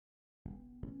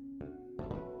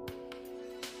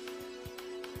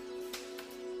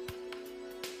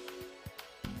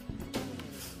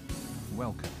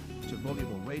Welcome to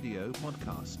Voluble Radio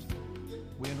Podcast.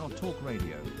 We're not talk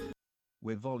radio.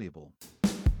 We're voluble. The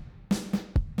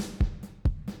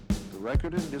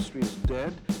record industry is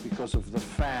dead because of the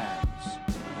fans.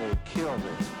 They killed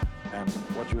it. And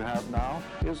what you have now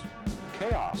is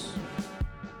chaos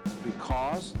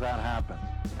because that happened.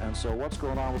 And so what's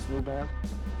going on with New Band?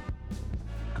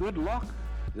 Good luck.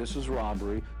 This is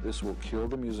robbery. This will kill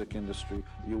the music industry.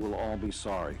 You will all be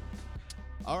sorry.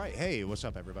 All right. Hey, what's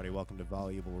up, everybody? Welcome to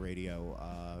Voluble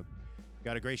Radio.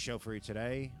 Got a great show for you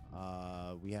today.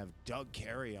 We have Doug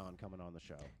Carey on coming on the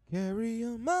show. Carry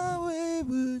on my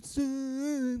wayward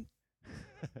son.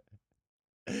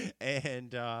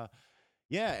 And,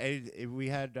 we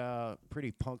had a pretty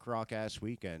punk rock ass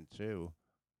weekend, too.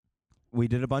 We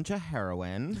did a bunch of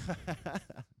heroin.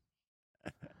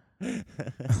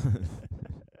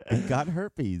 Got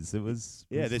herpes. It was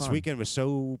this fun. weekend was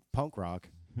so punk rock.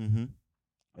 Mm-hmm.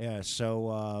 Yeah,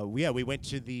 so, we went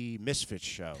to the Misfits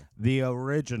show. The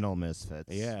original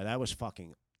Misfits. Yeah, that was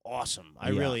fucking awesome. I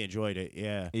Yeah. really enjoyed it,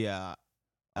 yeah. Yeah.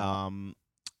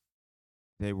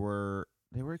 They were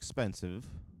expensive.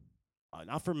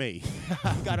 Not for me.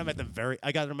 I got them at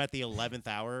the 11th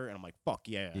hour, and I'm like, fuck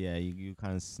yeah. Yeah, you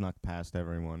kind of snuck past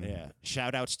everyone. Yeah.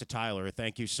 Shout outs to Tyler.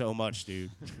 Thank you so much,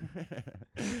 dude.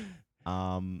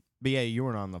 But yeah, you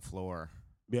weren't on the floor.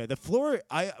 Yeah, the floor,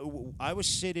 I was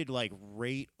seated like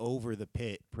right over the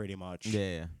pit pretty much.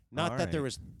 Yeah. Not that there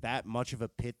was that much of a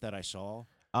pit that I saw.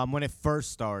 When it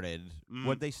first started, Mm.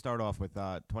 what'd they start off with?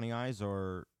 20 Eyes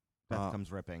or Death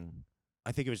Comes Ripping?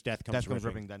 I think it was Death Comes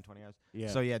Ripping. Then 20 Eyes. Yeah.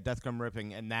 So yeah, Death Come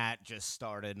Ripping, and that just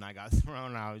started, and I got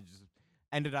thrown. I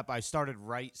started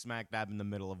right smack dab in the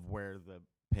middle of where the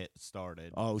pit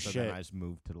started. Oh, so shit. Then I just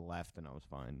moved to the left, and I was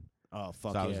fine. Oh,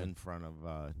 fuck so I yeah. was in front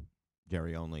of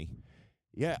Jerry Only.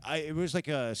 Yeah, it was like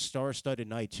a star-studded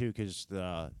night, too, because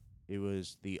it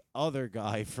was the other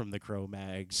guy from the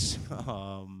Cro-Mags.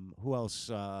 Who else?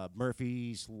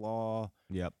 Murphy's Law.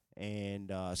 Yep.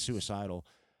 And Suicidal.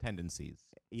 Tendencies.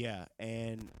 Yeah,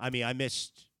 and I mean, I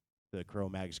missed the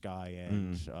Cro-Mags guy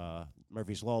and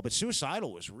Murphy's Law, but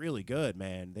Suicidal was really good,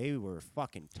 man. They were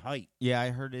fucking tight. Yeah, I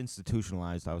heard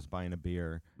Institutionalized. I was buying a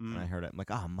beer, and I Mm. heard it. I'm like,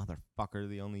 oh, motherfucker,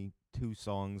 the only two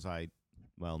songs I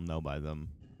know by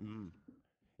them. Mm.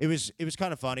 It was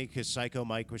kind of funny because Psycho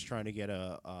Mike was trying to get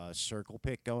a circle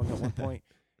pick going at one point,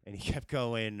 and he kept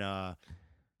going,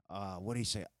 what did he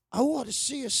say? I want to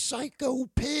see a psycho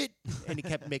pit. And he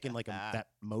kept making like that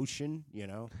motion, you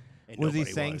know? And Was he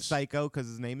nobody saying was. psycho because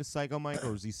his name is Psycho Mike,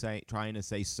 or was he trying to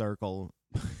say circle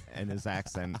and his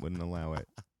accent wouldn't allow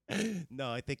it?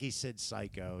 No, I think he said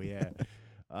psycho, yeah.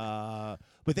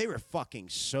 But they were fucking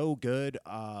so good.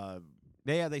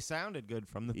 Yeah, they sounded good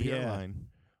from the pier Yeah. line.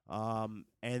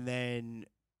 And then,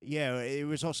 yeah, it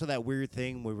was also that weird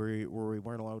thing where we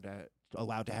weren't allowed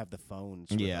to have the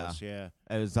phones with us. Yeah.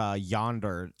 It was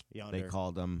Yonder, Yonder. they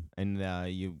called them, and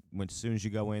as soon as you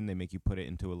go in, they make you put it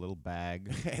into a little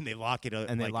bag, And they lock it up.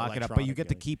 and they like lock it up, but you get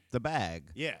to electronically. keep the bag.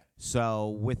 Yeah. So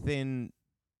within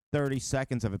 30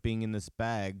 seconds of it being in this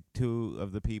bag, two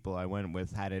of the people I went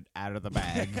with had it out of the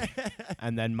bag,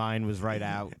 and then mine was right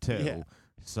out too. Yeah.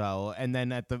 So, and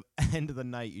then at the end of the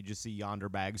night, you just see Yonder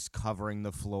bags covering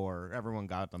the floor. Everyone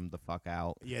got them the fuck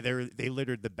out. Yeah, they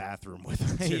littered the bathroom with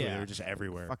them, too. They Yeah. were just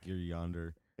everywhere. Fuck your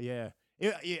Yonder. Yeah.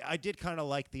 Yeah, I did kind of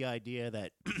like the idea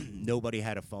that nobody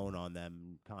had a phone on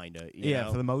them, kind of. Yeah,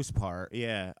 know? for the most part.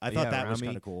 Yeah, I thought that around was me,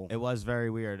 kind of cool. It was very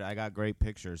weird. I got great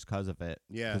pictures because of it.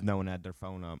 Yeah. Because no one had their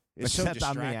phone up. It's so Except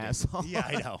I'm the distracting. asshole. Yeah,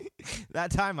 I know. That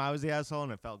time I was the asshole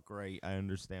and it felt great. I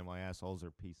understand why assholes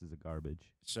are pieces of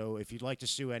garbage. So if you'd like to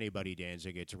sue anybody,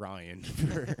 Danzig, it's Ryan,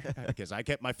 because I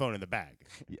kept my phone in the bag.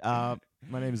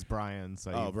 My name is Brian,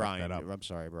 so you fucked Brian. that up. I'm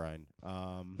sorry, Brian.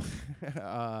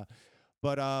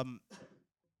 But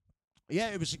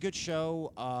yeah, it was a good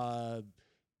show.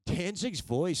 Danzig's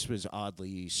voice was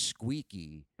oddly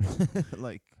squeaky.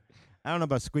 Like, I don't know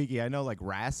about squeaky. I know like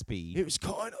raspy. It was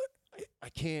kind of, I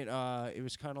can't, it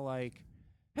was kind of like,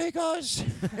 hey guys.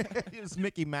 It was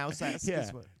Mickey Mouse ass.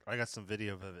 Yeah. I got some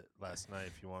video of it last night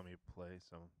if you want me to play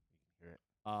some. You can hear it.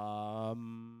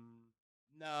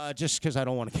 No, just because I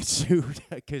don't want to get sued,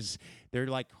 because they're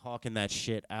like hawking that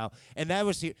shit out. And that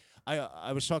was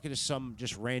I was talking to some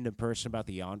just random person about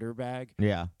the Yonder bag,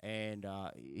 Yeah. and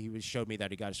showed me that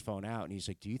he got his phone out, and he's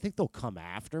like, "Do you think they'll come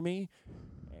after me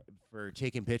for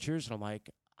taking pictures?" And I'm like,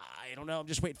 I don't know. I'm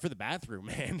just waiting for the bathroom,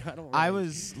 man. I don't. I really-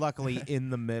 was luckily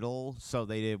in the middle, so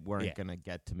they weren't Yeah. gonna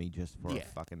get to me just for Yeah. a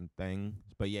fucking thing.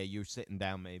 But yeah, you're sitting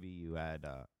down. Maybe you had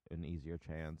an easier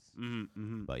chance.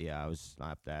 Mm-hmm. But yeah, I was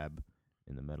slap dab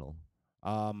in the middle.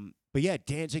 But yeah,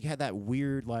 Danzig had that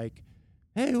weird like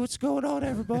hey, what's going on,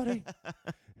 everybody?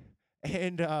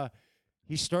 And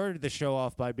he started the show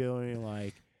off by being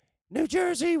like, New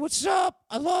Jersey, what's up?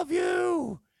 I love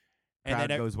you. And Crowd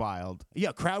then goes wild.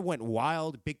 yeah, crowd went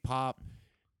wild, big pop.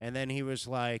 And then he was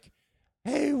like,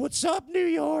 hey, what's up, New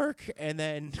York? And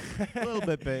then A little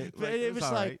bit big. but it was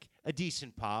all like right. a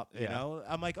decent pop, you Yeah. know?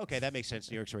 I'm like, okay, that makes sense.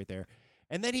 New York's right there.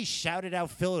 And then he shouted out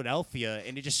Philadelphia,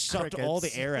 and it just sucked all the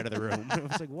Crickets. air out of the room. I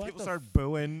was like, what People the start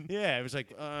booing. yeah, it was like,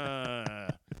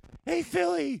 hey,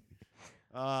 Philly.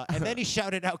 And then he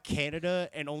shouted out Canada,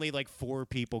 and only like 4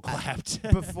 people clapped.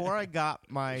 Before I got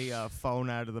my phone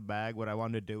out of the bag, what I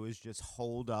wanted to do is just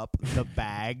hold up the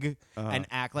bag and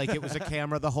act like it was a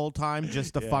camera the whole time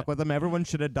just to Yeah. fuck with him. Everyone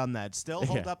should have done that. Still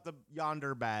hold Yeah. up the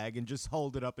yonder bag and just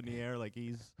hold it up in the air like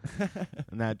he's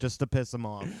and that just to piss him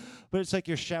off. But it's like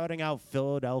you're shouting out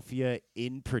Philadelphia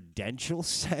in Prudential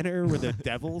Center where the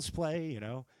Devils play, you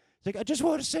know? It's like, I just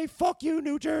want to say, fuck you,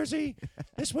 New Jersey.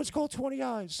 This one's called 20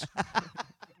 Eyes.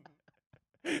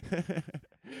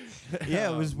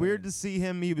 Yeah, it was weird to see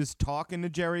him. He was talking to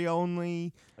Jerry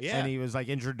Only, Yeah. and he was like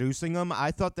introducing them.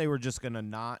 I thought they were just gonna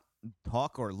not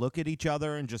talk or look at each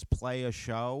other and just play a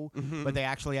show, but they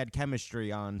actually had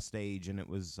chemistry on stage, and it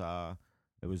was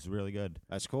really good.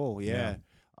 That's cool, yeah.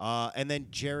 And then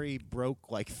Jerry broke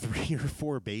like 3 or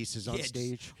 4 bases on Yeah,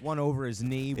 stage. One over his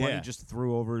knee, one Yeah. he just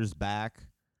threw over his back.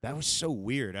 That was so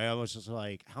weird. I was just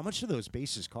like, how much do those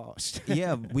bases cost?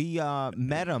 Yeah, we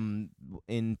met him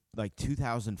in like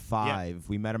 2005.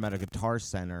 We met him at a Guitar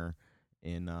Center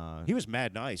in He was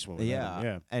mad nice when we met him,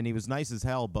 yeah. and he was nice as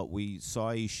hell. But we saw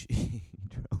he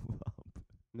drove up.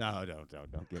 No,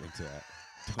 don't get into that.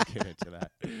 Don't get into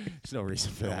that. There's no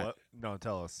reason for No, that. what? No,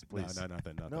 tell us, please. No,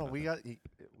 nothing. No, we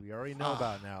already know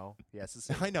about it now. Yes, it's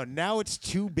I know. Now it's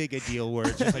too big a deal where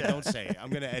it's just like, don't say it.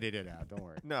 I'm going to edit it out. Don't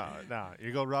worry. no.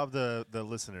 You go rob the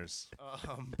listeners.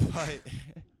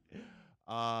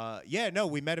 Yeah, no,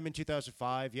 we met him in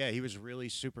 2005. Yeah, he was really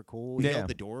super cool. He Yeah. held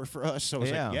the door for us. So I was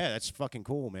Yeah. like, yeah, that's fucking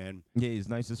cool, man. Yeah, he's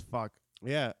nice as fuck.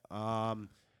 Yeah.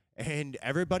 And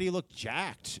everybody looked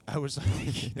jacked. I was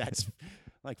like, that's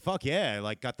like, fuck yeah.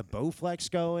 Like, got the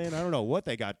Bowflex going. I don't know what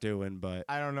they got doing, but.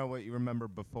 I don't know what you remember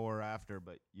before or after,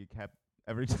 but you kept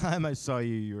every time I saw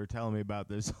you, you were telling me about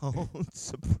this whole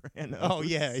Sopranos. Oh,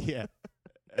 yeah.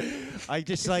 I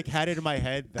just, like, had it in my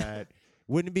head that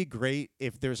wouldn't it be great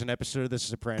if there was an episode of The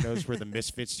Sopranos where the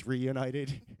Misfits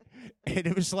reunited? And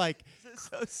it was like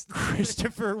so stupid.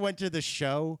 Christopher went to the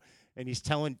show, and he's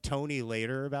telling Tony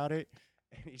later about it.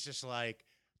 And he's just like,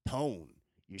 Tone,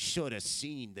 you should have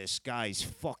seen this guy's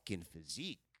fucking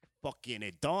physique. Fucking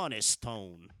Adonis,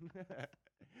 Tone.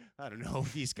 I don't know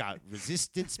if he's got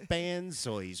resistance bands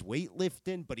or he's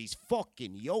weightlifting, but he's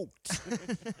fucking yoked.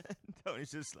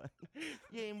 Tony's just like,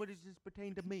 yeah, and what does this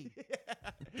pertain to me?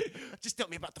 Just tell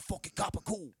me about the fucking copper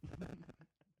cool.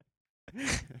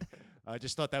 I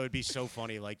just thought that would be so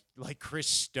funny, like Chris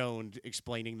Stone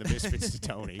explaining the Misfits to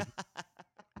Tony.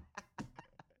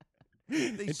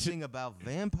 They sing about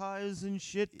vampires and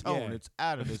shit. Tone, Yeah. it's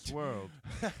out of this world.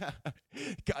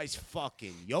 Guy's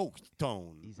fucking yoked,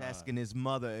 Tone. He's asking his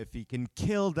mother if he can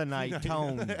kill the night,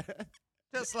 Tone.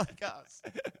 Just like us.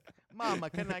 Mama,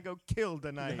 can I go kill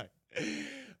the night?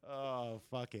 Oh,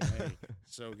 fucking hey.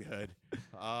 So good.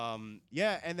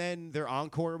 Yeah, and then their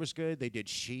encore was good. They did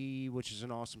She, which is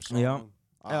an awesome song.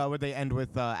 Yeah. Would they end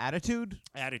with Attitude?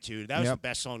 Attitude. That was Yep. the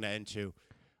best song to end to.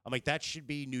 I'm like, that should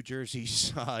be New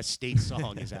Jersey's state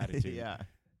song is Attitude. Yeah.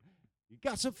 You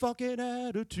got some fucking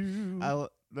attitude.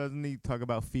 Doesn't he talk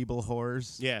about feeble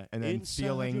whores? Yeah. And then Inside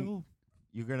feeling your-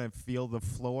 you're going to feel the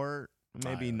floor?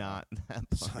 Maybe don't not. That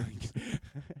part.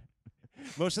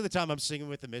 Most of the time I'm singing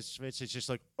with the Misfits, it's just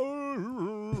like,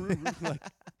 like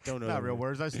don't know. Not real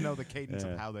words. I just know the cadence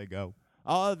Yeah. of how they go.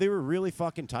 They were really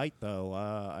fucking tight though.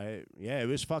 It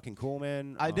was fucking cool,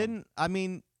 man. I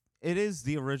mean, it is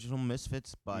the original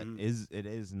Misfits, but Mhm. it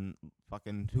isn't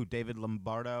fucking who David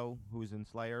Lombardo, who's in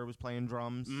Slayer, was playing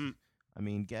drums. Mm. I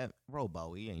mean, get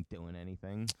Robo. He ain't doing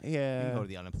anything. You can Yeah. go to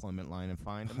the unemployment line and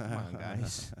find him. Come on,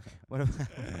 guys. What about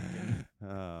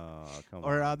Oh, come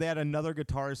or on. they had another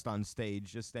guitarist on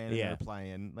stage just standing Yeah. there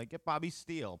playing. Like, get Bobby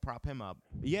Steele, prop him up.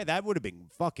 Yeah, that would have been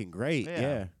fucking great.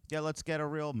 Yeah. Yeah, let's get a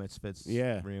real Misfits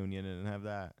reunion and have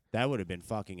that. That would have been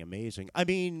fucking amazing. I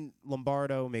mean,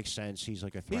 Lombardo makes sense. He's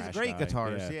like a thrash He's a great guy.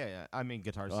 guitarist. Yeah. I mean,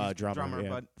 guitarist. He's drummer, yeah.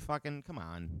 but fucking come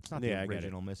on. It's not Yeah, I the get it.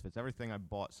 original Misfits. Everything I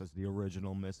bought says the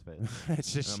original Misfits.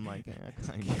 It's and just I'm like,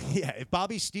 kind of. yeah. If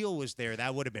Bobby Steele was there,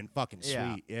 that would have been fucking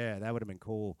Yeah. sweet. Yeah, that would have been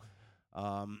cool.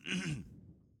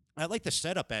 I like the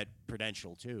setup at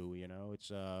Prudential too. You know,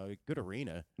 it's a good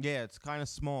arena. Yeah, it's kind of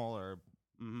small, or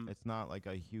Mhm. It's not like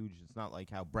a huge. It's not like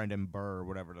how Brendan Burr or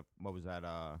whatever. What was that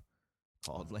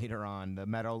called later on? The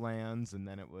Meadowlands, and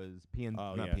then it was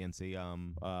Oh, not yeah. PNC.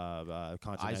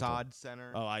 Continental. Izod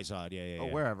Center. Oh, Izod. Yeah, yeah, Oh,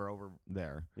 yeah. wherever over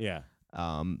there. Yeah.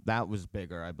 That was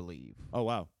bigger, I believe. Oh,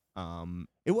 wow. Um,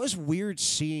 It was weird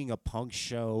seeing a punk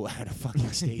show at a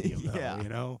fucking stadium, though, Yeah. you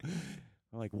know?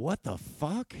 I'm like, what the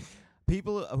fuck?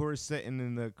 people who were sitting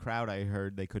in the crowd, I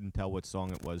heard they couldn't tell what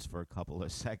song it was for a couple of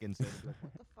seconds. They'd be like,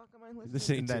 what the fuck am I listening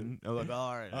same to? And then they're like,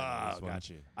 all right. Ah, this one." got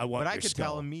you. I want But I your could skull.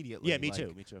 tell immediately. Yeah, me like-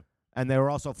 too. Me too. And they were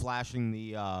also flashing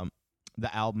the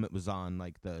album it was on,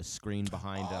 like the screen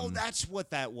behind them. Oh, that's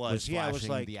what that was was. Yeah, I was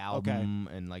flashing like, the okay. album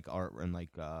and like art and like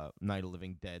Night of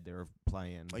Living Dead. They were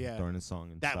playing Yeah. during the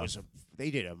song and That stuff. was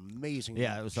they did an amazing.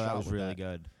 yeah. So that job was with really that.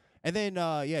 good. And then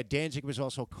yeah, Danzig was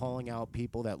also calling out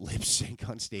people that lip sync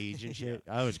on stage and shit.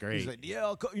 That was great. He's like,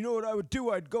 yeah, you know what I would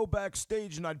do? I'd go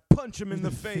backstage and I'd punch him in the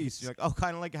face. You're like, oh,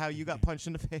 kind of like how you got punched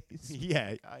in the face.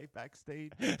 Yeah. Guy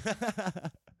backstage.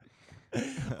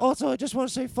 Also, I just want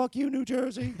to say, fuck you, New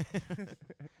Jersey.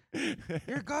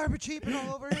 You're garbage heaping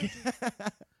all over it.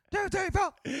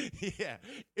 Yeah,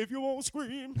 if you won't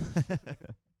scream.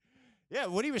 Yeah,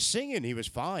 when he was singing, he was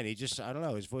fine. He just, I don't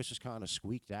know, his voice was kind of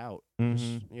squeaked out.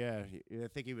 Mhm. Yeah, I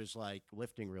think he was like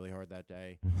lifting really hard that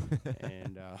day.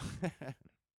 And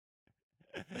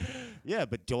yeah,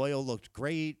 but Doyle looked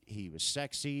great. He was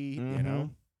sexy, you know,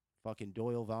 fucking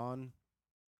Doyle Vaughn.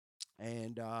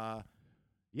 And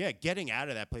yeah, getting out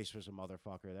of that place was a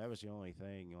motherfucker. That was the only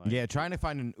thing. Like, Yeah, trying to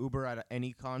find an Uber at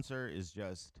any concert is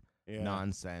just yeah.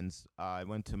 nonsense. I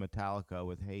went to Metallica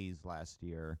with Hayes last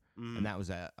year, Mm. and that was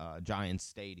at Giants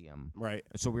Stadium. Right.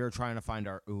 So we were trying to find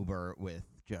our Uber with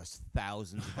just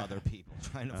thousands of other people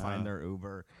trying to find their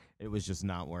Uber. It was just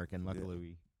not working. Luckily,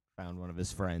 we found one of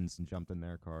his friends and jumped in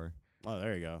their car. Oh,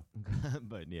 there you go.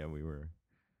 But yeah, we were.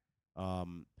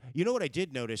 You know what I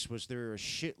did notice was there were a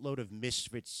shitload of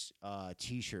Misfits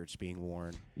T-shirts being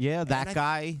worn. Yeah, that I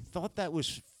guy. Thought that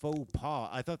was faux pas.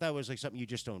 I thought that was like something you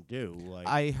just don't do. Like,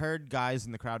 I heard guys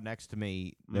in the crowd next to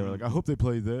me. They were Mhm. like, "I hope they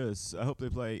play this. I hope they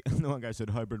play." And the one guy said,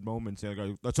 "Hybrid Moments." And the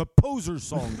other guy, "That's a poser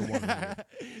song." To one there's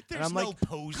and I'm no like,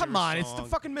 poser "Come on, it's the song.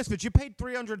 fucking Misfits. You paid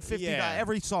 $350. Yeah.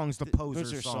 Every song's the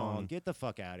poser song." Get the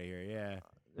fuck out of here. Yeah.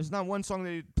 There's not one song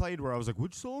they played where I was like,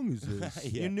 "Which song is this?"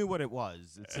 Yeah. You knew what it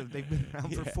was. They've been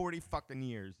around for Yeah. 40 fucking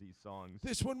years. These songs.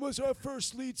 This one was our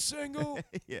first lead single.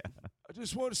 Yeah. I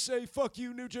just want to say, fuck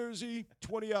you, New Jersey.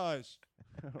 20 Eyes.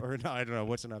 Or no, I don't know.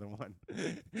 What's another one?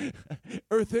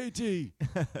 Earth AD.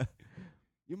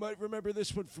 You might remember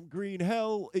this one from Green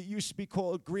Hell. It used to be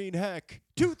called Green Heck.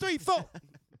 2, 3, 4.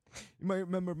 You might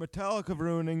remember Metallica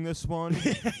ruining this one.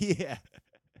 Yeah.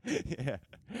 Yeah.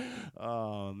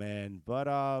 Oh man. But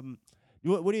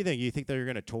what do you think? You think they're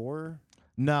gonna tour?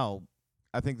 No.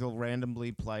 I think they'll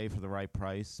randomly play for the right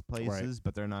price places,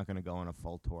 but they're not going to go on a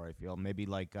full tour, I feel. Maybe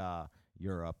like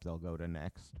Europe they'll go to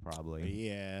next, probably.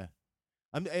 Yeah.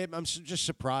 I'm just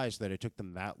surprised that it took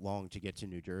them that long to get to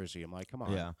New Jersey. I'm like, come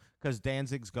on. Yeah, because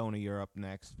Danzig's going to Europe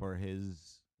next for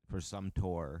some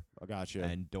tour, I got you.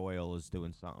 and Doyle is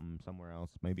doing something somewhere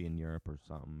else, maybe in Europe or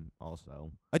something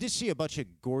also. I did see a bunch of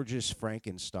gorgeous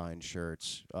Frankenstein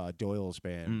shirts, Doyle's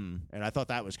band, and I thought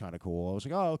that was kind of cool. I was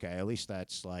like, oh, okay, at least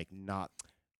that's like not.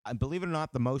 I believe it or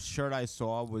not, the most shirt I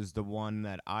saw was the one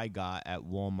that I got at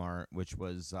Walmart, which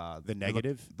was The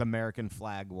negative? the American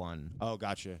flag one, Oh,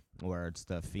 gotcha. where it's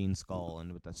the fiend skull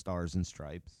and with the stars and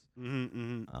stripes.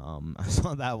 Mm-hmm. I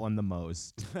saw that one the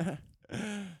most.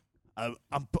 I'm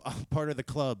part of the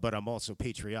club, but I'm also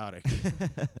patriotic.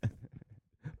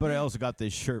 But I also got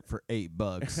this shirt for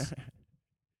 $8.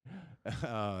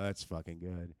 Oh, that's fucking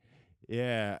good.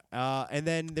 Yeah. And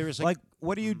then there was Like,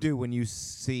 what do you do when you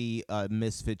see a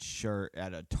Misfits shirt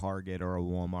at a Target or a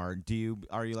Walmart?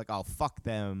 Are you like, oh, fuck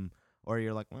them? Or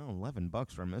you're like, well,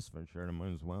 $11 for a Misfits shirt, I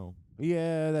might as well.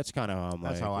 yeah, that's kind of how I'm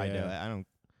That's like, how I do yeah. it. I don't.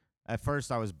 At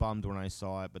first, I was bummed when I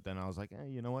saw it, but then I was like,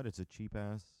 you know what? It's a cheap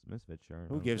ass Misfits shirt.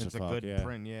 Who gives a it's fuck, good yeah.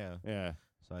 print, yeah. Yeah.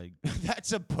 So I,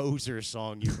 That's a poser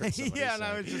song you heard somebody yeah, and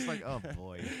I say. was just like, oh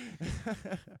boy.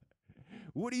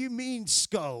 What do you mean,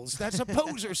 Skulls? That's a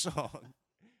poser song.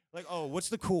 Like, oh, what's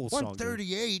the cool song? dude?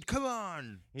 138, come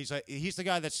on. He's the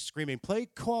guy that's screaming, "Play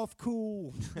Cough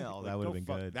Cool." Oh, Like, that would've go been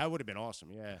fuck- good. That would have been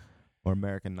awesome. Yeah, Or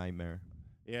American Nightmare.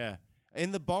 yeah.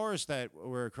 And the bars that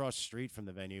were across the street from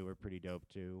the venue were pretty dope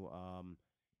too.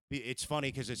 It's funny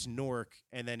because it's Newark,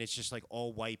 and then it's just like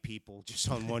all white people just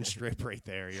on one strip right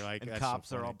there. You're like, And that's so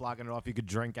cops are all funny. blocking it off. You could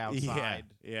drink outside.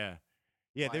 Yeah, yeah, yeah. Well,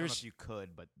 I don't know There's if you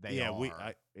could, but they yeah,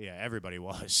 are. everybody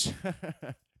was.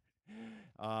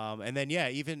 And then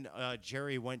even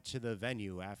Jerry went to the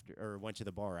venue after, or went to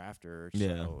the bar after.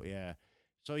 So, yeah.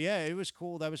 So yeah, it was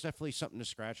cool. That was definitely something to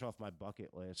scratch off my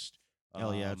bucket list.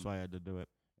 Hell yeah, that's Um, why I had to do it.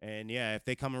 And yeah, if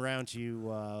they come around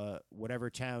to whatever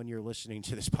town you're listening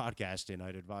to this podcast in,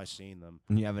 I'd advise seeing them.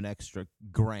 And you have an extra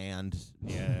grand.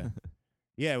 Yeah.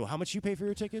 Yeah, well, how much you pay for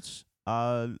your tickets?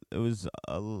 It was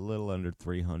a little under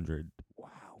 300. Wow,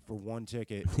 for one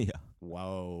ticket. Yeah.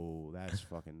 Whoa, that's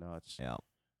fucking nuts. Yeah.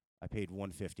 I paid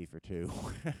 $150 for two.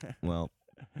 Well,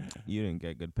 you didn't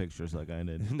get good pictures like I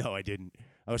did. No, I didn't.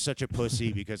 I was such a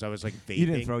pussy because I was like vaping. You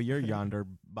didn't throw your yonder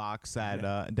box at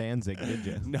Danzig, did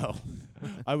you? No,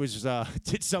 I was.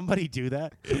 Did somebody do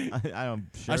that? I'm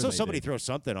sure I saw they somebody did. throw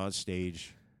something on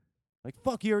stage. Like,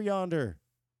 fuck your yonder.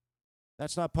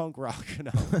 That's not punk rock.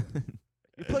 No.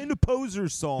 You're playing the poser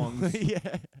songs.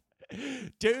 Yeah.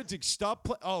 Dudes, stop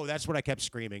play. Oh, that's what I kept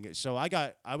screaming. So I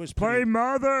was Play pretty,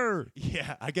 Mother.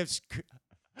 Yeah, I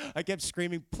kept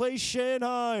screaming, play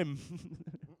Shanheim.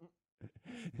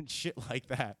 And shit like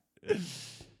that.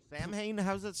 Samhain,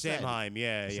 how's it said? Samheim,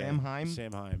 yeah. Samheim?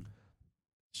 Samheim.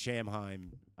 Shamheim.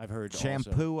 I've heard also.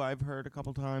 Shampoo, I've heard a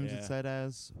couple times Yeah. it said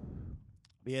as.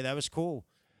 But yeah, that was cool.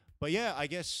 But yeah, I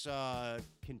guess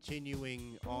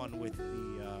continuing on with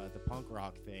the punk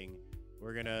rock thing,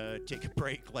 we're gonna take a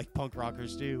break like punk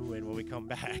rockers do, and when we come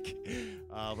back,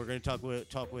 we're gonna talk with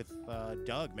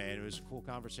Doug. Man, it was a cool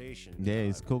conversation. Yeah,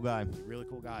 he's a cool guy. Really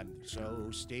cool guy. So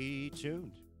stay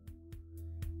tuned.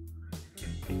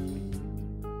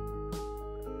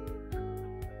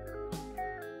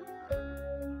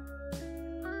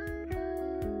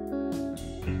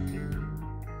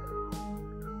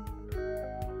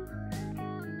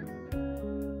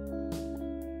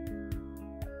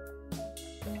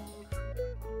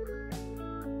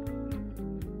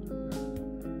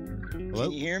 Hello?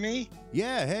 Can you hear me?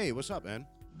 Yeah. Hey, what's up, man?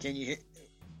 Can you hear?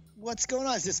 What's going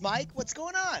on? Is this Mike? What's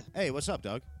going on? Hey, what's up,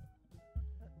 Doug?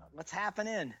 What's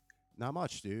happening? Not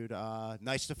much, dude.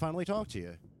 Nice to finally talk to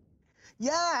you.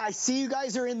 Yeah, I see you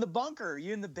guys are in the bunker.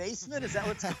 You in the basement? Is that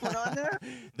what's going on there?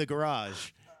 The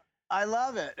garage. I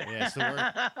love it. Yeah,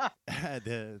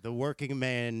 it's the working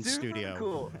man Super studio.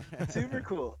 cool. Super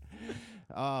cool.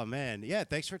 Oh man, yeah.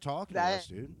 Thanks for talking to That- us,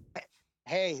 dude.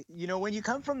 Hey, when you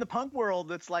come from the punk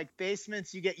world, it's like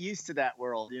basements. You get used to that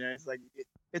world. It's like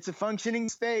it's a functioning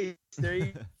space. There you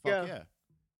Fuck go. yeah.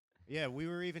 Yeah, we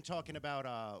were even talking about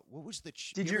what was the?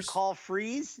 Did you your ever call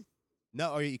freeze?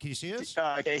 No, can you see us?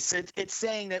 Okay, so it's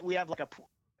saying that we have like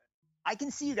I can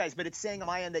see you guys, but it's saying on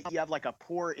my end that you have like a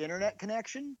poor internet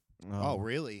connection. Oh,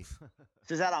 really?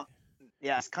 So is that on?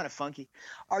 Yeah, it's kind of funky.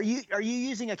 Are you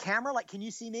using a camera? Like, can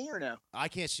you see me or no? I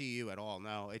can't see you at all.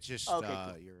 No, it's just Okay,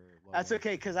 cool. your. That's logo.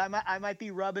 okay, because I might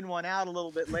be rubbing one out a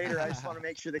little bit later. I just want to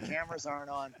make sure the cameras aren't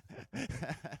on.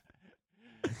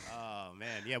 Oh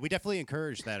man, yeah, we definitely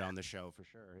encourage that on the show for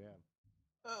sure.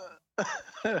 Yeah.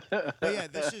 But yeah,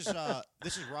 this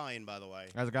is Ryan, by the way.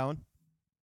 How's it going?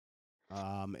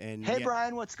 And Hey, yeah,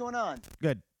 Brian, what's going on?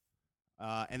 Good.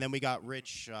 And then we got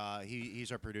Rich.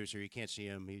 He's our producer. You can't see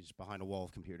him. He's behind a wall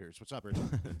of computers. What's up, Rich?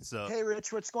 So Hey,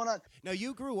 Rich, what's going on? Now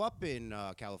you grew up in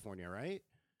California, right?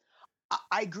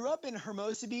 I grew up in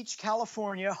Hermosa Beach,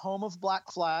 California, home of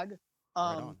Black Flag. Right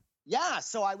on. Yeah,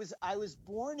 so I was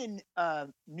born in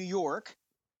New York,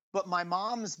 but my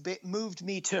mom's moved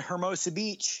me to Hermosa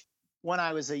Beach when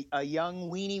I was a young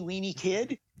weeny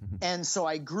kid, and so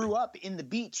I grew up in the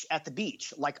beach at the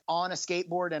beach, like on a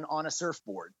skateboard and on a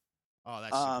surfboard. Oh,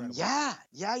 that's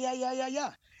incredible.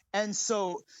 Yeah. And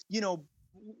so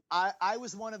I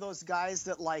was one of those guys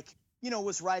that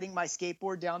was riding my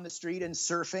skateboard down the street and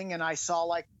surfing, and I saw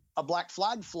like a Black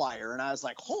Flag flyer, and I was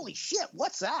like, holy shit,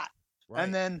 what's that? Right.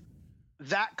 And then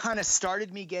that kind of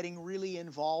started me getting really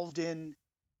involved in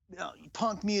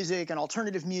punk music and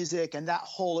alternative music, and that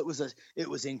whole it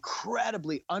was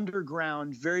incredibly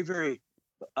underground, very very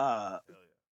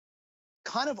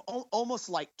kind of almost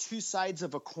like two sides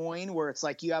of a coin, where it's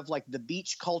like you have like the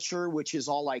beach culture, which is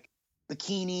all like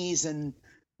bikinis and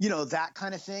that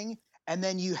kind of thing, and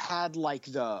then you had like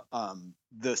the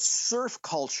surf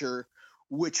culture,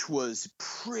 which was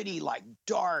pretty like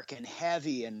dark and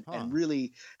heavy and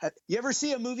really. You ever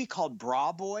see a movie called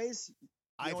Bra Boys?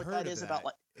 You know I've what heard that of is that. about,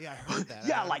 like. Yeah, I heard that.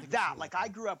 Yeah, I like think I've that. seen Like it. I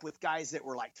grew up with guys that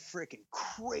were like freaking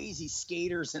crazy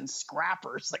skaters and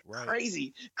scrappers, like Right.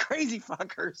 crazy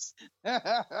fuckers.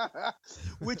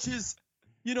 Which is,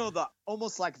 the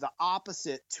almost like the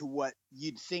opposite to what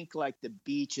you'd think. Like the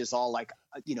beach is all like,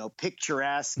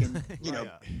 picturesque and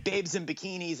Right. babes in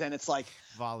bikinis, and it's like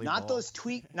Volleyball.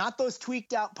 not those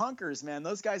tweaked out punkers, man.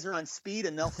 Those guys are on speed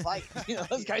and they'll fight.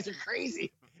 Those guys are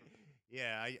crazy.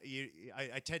 Yeah,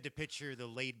 I tend to picture the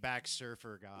laid back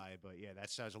surfer guy, but yeah, that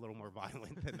sounds a little more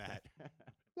violent than that.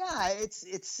 Yeah, it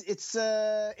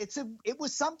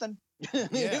was something. Yeah.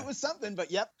 It was something,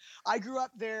 but yep, I grew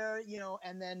up there,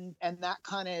 and that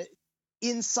kind of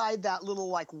inside that little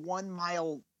like 1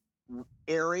 mile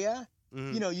area,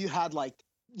 Mhm. you had like,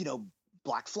 you know,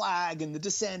 Black Flag and the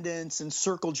Descendants and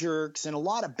Circle Jerks, and a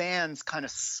lot of bands kind of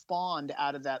spawned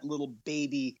out of that little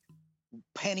baby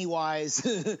Pennywise,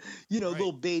 Right.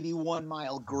 little baby 1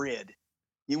 mile grid,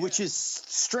 which is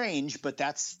strange, but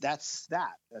that's that.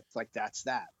 That's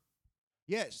that.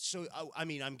 Yeah. So I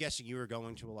mean, I'm guessing you were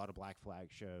going to a lot of Black Flag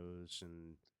shows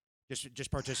and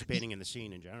just participating in the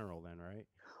scene in general, then, right?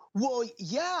 Well,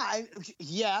 yeah,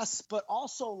 yes, but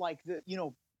also like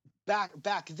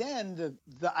back then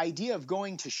the idea of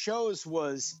going to shows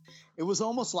was it was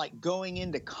almost like going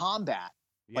into combat.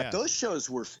 Like Yeah. those shows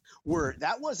were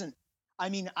that wasn't. I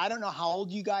mean, I don't know how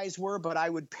old you guys were, but I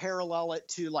would parallel it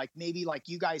to like maybe like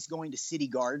you guys going to City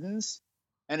Gardens.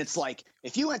 And it's like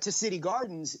if you went to City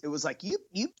Gardens, it was like you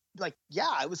like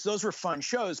yeah, those were fun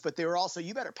shows, but they were also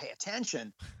you better pay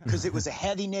attention because it was a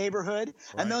heavy neighborhood,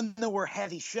 Right. and then there were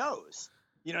heavy shows.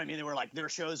 You know what I mean? There were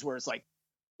shows where it's like,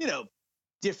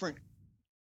 different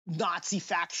Nazi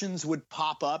factions would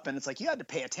pop up, and it's like you had to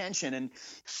pay attention. And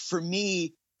for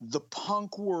me, the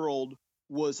punk world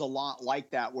was a lot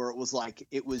like that, where it was like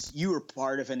you were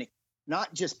part of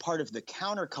not just part of the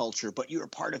counterculture, but you were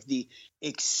part of the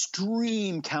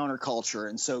extreme counterculture.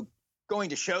 And so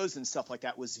going to shows and stuff like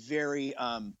that was very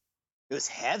it was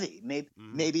heavy.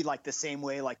 Maybe like the same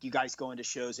way like you guys going to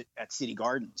shows at City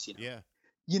Gardens, Yeah.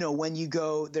 When you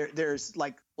go there's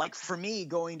like for me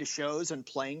going to shows and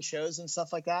playing shows and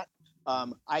stuff like that,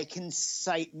 I can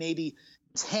cite maybe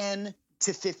 10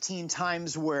 to 15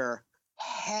 times where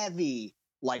heavy,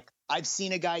 like I've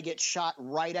seen a guy get shot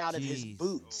right out of his Jeez.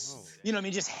 boots. Oh, You know what I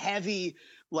mean? Just heavy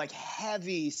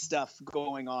stuff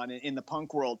going on in the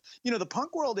punk world. The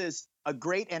punk world is a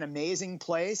great and amazing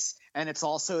place, and it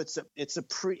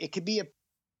could be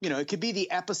the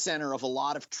epicenter of a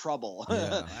lot of trouble. Yeah,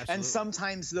 And absolutely.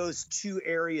 sometimes those two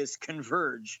areas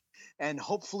converge, and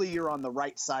hopefully you're on the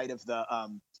right side of the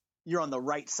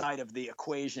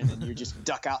equation, and you just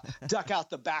duck out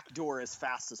the back door as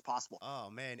fast as possible. Oh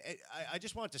man, I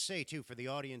just wanted to say too for the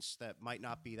audience that might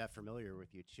not be that familiar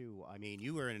with you too. I mean,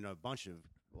 you were in a bunch of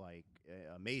like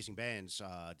amazing bands,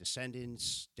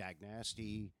 Descendants, Dag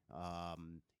Nasty.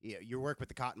 Your work with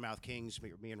the Cottonmouth Kings.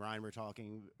 Me and Ryan were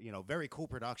talking. Very cool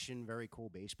production, very cool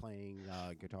bass playing,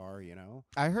 guitar.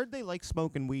 I heard they like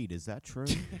smoking weed. Is that true?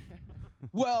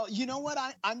 Well, you know what?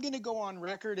 I'm going to go on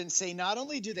record and say not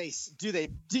only do they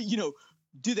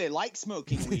like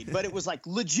smoking weed, but it was like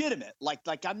legitimate. Like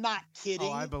I'm not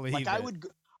kidding. I believe like it.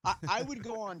 I would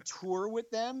go on tour with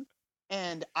them,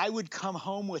 and I would come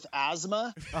home with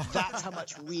asthma. That's how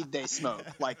much weed they smoke.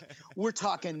 Like we're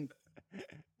talking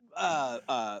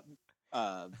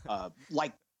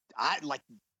like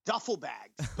duffel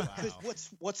bags. Because Wow.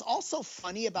 what's also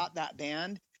funny about that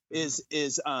band is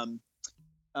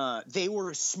they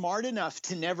were smart enough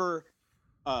to never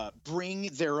bring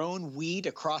their own weed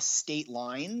across state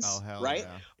lines. Oh, hell right?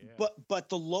 yeah. But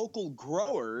the local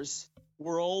growers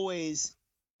were always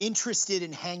interested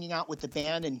in hanging out with the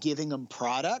band and giving them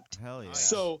product. Hell yeah.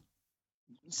 So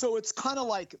it's kind of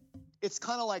like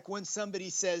when somebody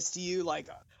says to you like,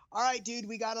 all right, dude,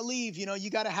 we got to leave. You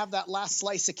got to have that last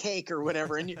slice of cake or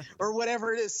whatever, or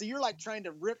whatever it is. So you're like trying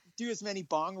to do as many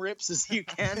bong rips as you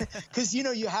can, because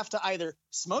you have to either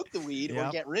smoke the weed or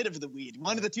Yep. get rid of the weed.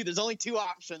 One of the two. There's only two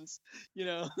options.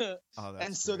 Oh, that's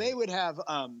And so great. they would have.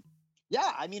 I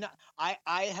mean,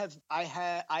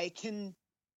 I can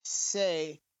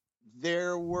say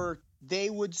they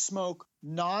would smoke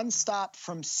nonstop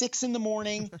from 6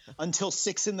 a.m. until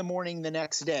 6 a.m. the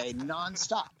next day,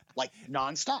 nonstop. Like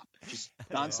nonstop, just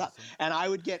nonstop. And I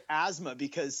would get asthma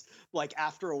because like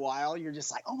after a while you're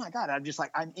just like, oh my God,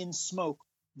 I'm in smoke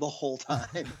the whole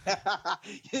time.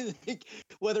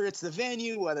 Whether it's the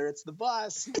venue, whether it's the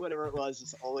bus, whatever it was,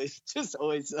 just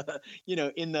always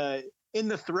in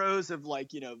the throes of like,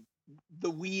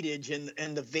 the weedage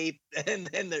and the vape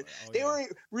they were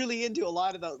really into a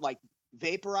lot of the like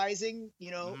vaporizing,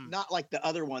 not like the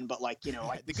other one, but like,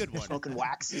 like The good one. smoking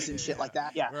waxes and shit like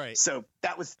that. Yeah. Right. So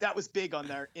that was big on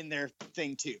their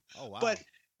thing too. Oh wow. But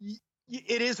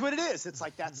it is what it is. It's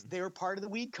like they were part of the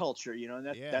weed culture, and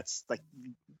that's like,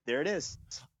 there it is.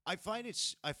 I find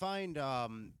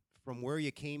from where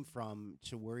you came from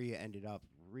to where you ended up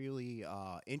really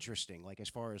interesting. Like as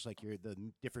far as like the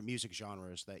different music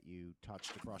genres that you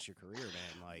touched across your career,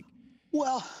 man. Like,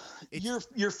 Well, It's-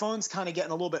 your phone's kind of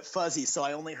getting a little bit fuzzy, so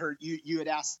I only heard you had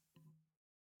asked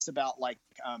about like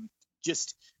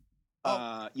just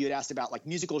You had asked about like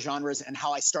musical genres and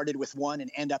how I started with one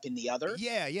and end up in the other.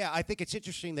 Yeah. I think it's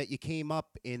interesting that you came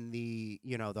up in the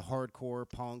the hardcore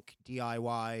punk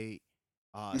DIY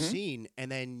scene,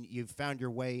 and then you found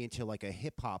your way into like a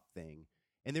hip hop thing.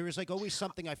 And there was like always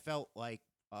something I felt like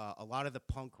a lot of the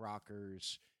punk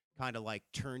rockers kind of like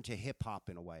turned to hip hop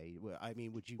in a way. I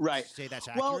mean, would you say that's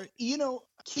accurate? Well,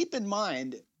 keep in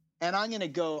mind, and I'm going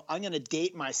to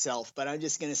date myself, but I'm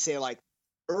just going to say like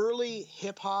early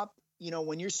hip hop,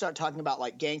 when you start talking about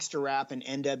like gangster rap and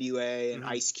NWA and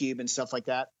Ice Cube and stuff like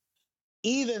that,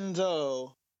 even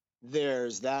though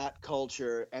there's that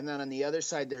culture, and then on the other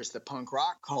side, there's the punk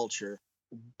rock culture,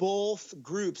 both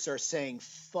groups are saying,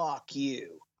 fuck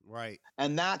you. Right.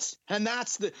 And that's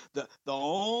the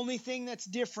only thing that's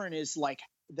different is like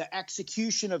the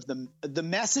execution of the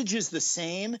message is the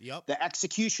same. Yep. The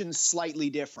execution's slightly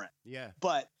different. Yeah.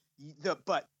 But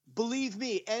believe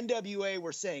me, NWA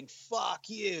were saying fuck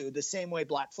you the same way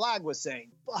Black Flag was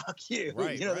saying fuck you.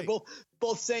 Right, They're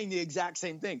both saying the exact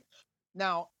same thing.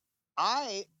 Now,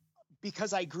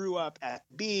 because I grew up at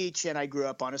the beach and I grew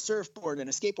up on a surfboard and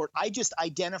a skateboard, I just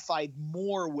identified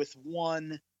more with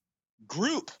one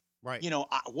group. Right.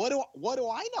 What do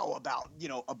I know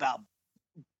about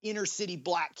inner city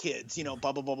black kids, blah,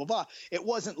 blah, blah, blah, blah. It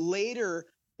wasn't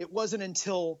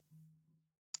until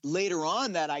later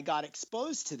on that I got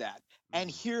exposed to that. And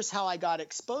here's how I got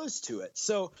exposed to it.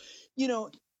 So,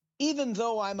 even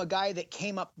though I'm a guy that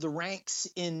came up the ranks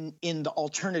in the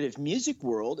alternative music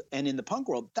world and in the punk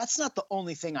world, that's not the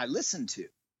only thing I listened to.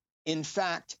 In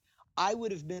fact, I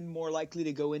would have been more likely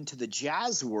to go into the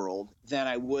jazz world than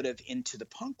I would have into the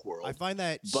punk world. I find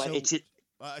that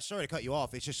but sorry to cut you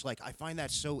off. It's just like I find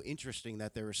that so interesting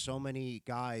that there are so many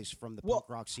guys from the punk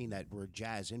rock scene that were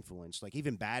jazz influenced, like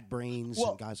even Bad Brains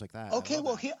and guys like that. Okay,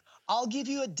 here I'll give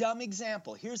you a dumb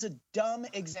example. Here's a dumb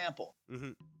example.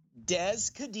 Mm-hmm.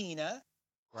 Des Cadena,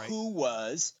 right, who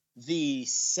was the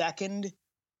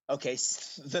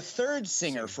third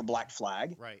singer for Black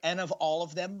Flag, right, and of all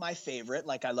of them, my favorite.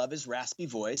 Like I love his raspy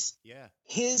voice. Yeah,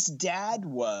 his dad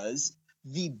was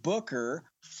the booker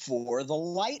for the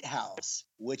Lighthouse,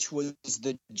 which was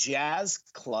the jazz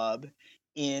club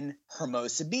in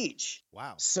Hermosa Beach.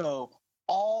 Wow. So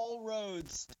all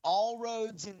roads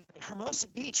in Hermosa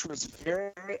Beach was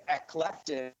very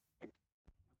eclectic.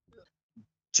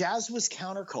 Jazz was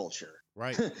counterculture.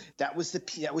 Right. that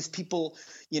was people,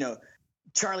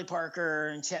 Charlie Parker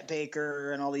and Chet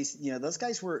Baker and all these, those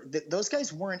guys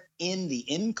weren't in the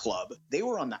in club. They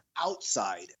were on the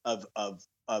outside of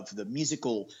the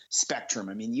musical spectrum.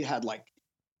 I mean, you had like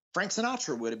Frank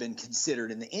Sinatra would have been considered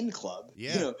in the in club.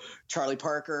 Yeah. Charlie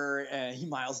Parker and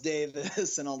Miles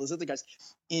Davis and all those other guys.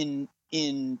 In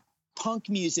punk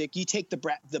music, you take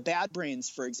the Bad Brains,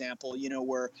 for example,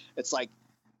 where it's like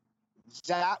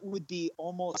that would be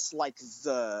almost like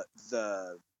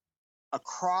a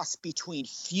cross between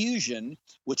fusion,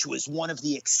 which was one of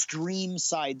the extreme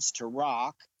sides to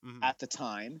rock at the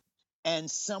time,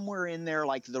 and somewhere in there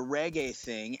like the reggae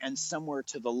thing, and somewhere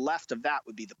to the left of that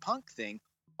would be the punk thing.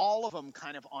 All of them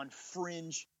kind of on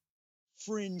fringe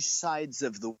sides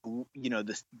of the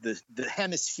the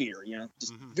hemisphere,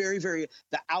 just very, very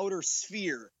the outer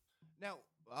sphere. Now,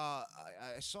 I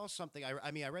saw something.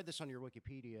 I read this on your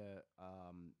Wikipedia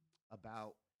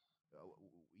about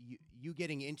you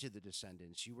getting into the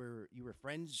Descendants. You were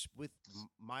friends with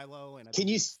Milo, and Can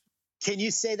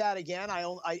you say that again? I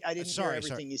didn't hear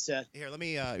everything you said. Here, let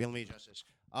me adjust this.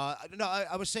 No,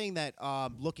 I was saying that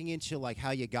looking into like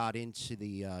how you got into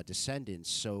the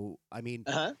Descendants. So I mean,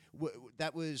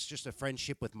 that was just a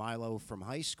friendship with Milo from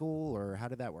high school, or how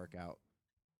did that work out?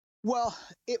 Well,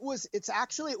 it was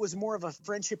more of a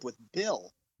friendship with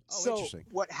Bill. Oh, so interesting.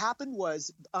 What happened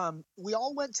was we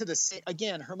all went to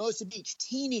Hermosa Beach,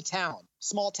 teeny town,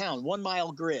 small town, 1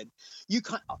 mile grid.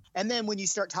 And then when you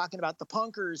start talking about the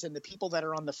punkers and the people that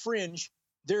are on the fringe,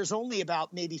 there's only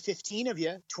about maybe 15 of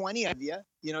you, 20 of you.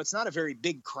 It's not a very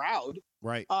big crowd.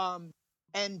 Right.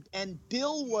 And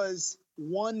Bill was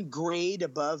 1 grade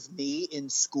above me in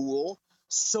school.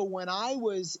 So when I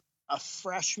was a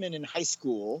freshman in high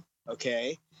school,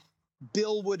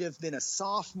 Bill would have been a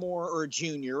sophomore or a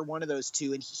junior, one of those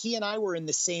two, and he and I were in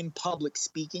the same public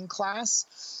speaking class.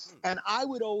 And I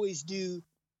would always do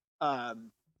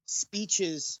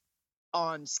speeches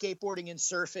on skateboarding and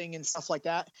surfing and stuff like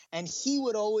that, and he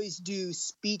would always do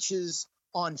speeches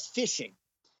on fishing.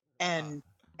 And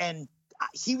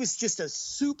he was just a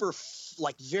super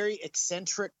very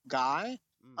eccentric guy.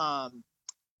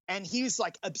 And he was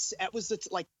like, it was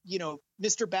like,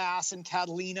 Mr. Bass and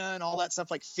Catalina and all that stuff,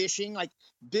 like fishing. Like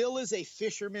Bill is a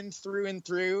fisherman through and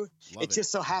through. It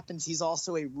just so happens he's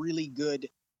also a really good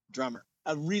drummer,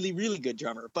 a really, really good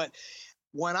drummer. But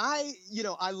when I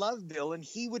love Bill, and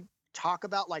he would talk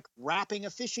about like wrapping a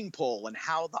fishing pole and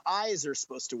how the eyes are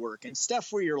supposed to work and stuff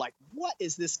where you're like, what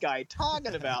is this guy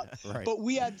talking about? Right. But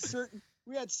we had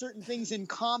certain things in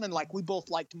common. Like we both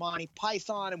liked Monty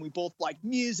Python and we both liked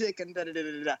music and da da da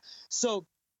da da. So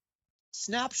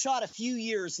snapshot a few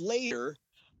years later,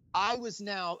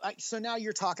 so now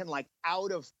you're talking like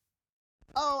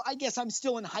I guess I'm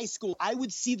still in high school. I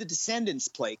would see the Descendants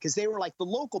play because they were like the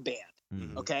local band.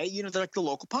 Mhm. Okay. They're like the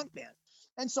local punk band.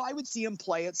 And so I would see him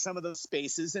play at some of those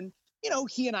spaces, and,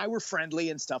 he and I were friendly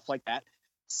and stuff like that.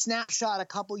 Snapshot a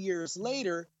couple years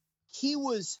later, he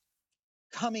was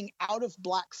coming out of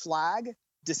Black Flag.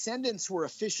 Descendants were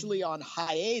officially on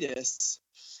hiatus,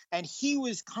 and he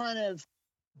was kind of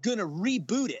going to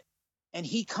reboot it. And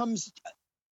he comes,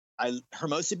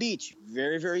 Hermosa Beach,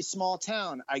 very, very small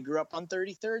town. I grew up on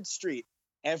 33rd Street.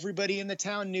 Everybody in the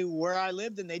town knew where I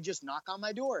lived, and they'd just knock on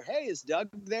my door. Hey, is Doug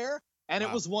there? And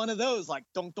It was one of those like,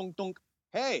 dunk, dunk, dunk,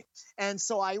 hey. And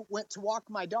so I went to walk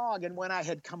my dog, and when I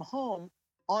had come home,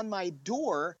 on my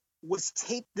door was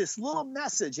taped this little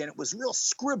message, and it was real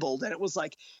scribbled, and it was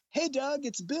like, hey, Doug,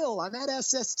 it's Bill. I'm at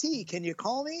SST. Can you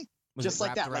call me? Was Just it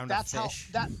like that. wrapped Like around a that's how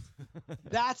fish?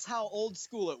 that's how old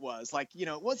school it was. Like,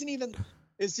 it wasn't even,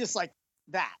 it's just like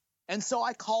that. And so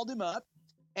I called him up,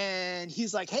 and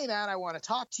he's like, hey, man, I want to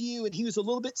talk to you. And he was a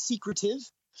little bit secretive,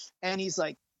 and he's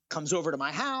like, comes over to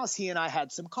my house. He and I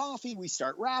had some coffee. We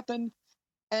start rapping.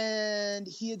 And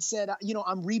he had said,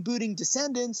 I'm rebooting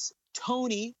Descendants.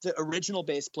 Tony, the original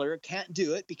bass player, can't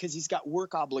do it because he's got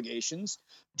work obligations.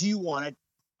 Do you want to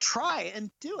try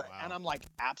and do it? Wow. And I'm like,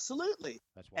 absolutely.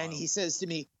 That's wild. And he says to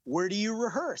me, where do you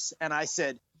rehearse? And I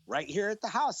said, right here at the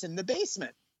house in the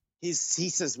basement. He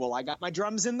says, well, I got my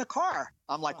drums in the car.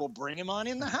 I'm like, well, bring him on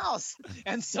in the house.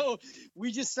 And so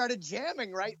we just started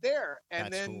jamming right there.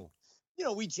 And That's then,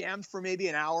 cool. we jammed for maybe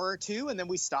an hour or two, and then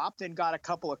we stopped and got a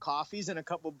couple of coffees and a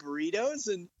couple of burritos.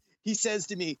 And he says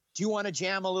to me, do you want to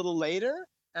jam a little later?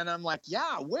 And I'm like,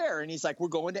 yeah, where? And he's like, we're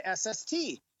going to SST.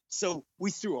 So we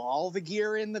threw all the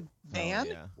gear in the van.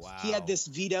 yeah. Wow. He had this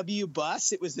VW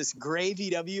bus. It was this gray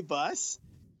VW bus.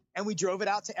 And we drove it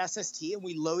out to SST, and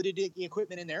we loaded the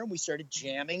equipment in there, and we started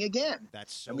jamming again.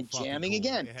 That's so And we fucking jamming cool.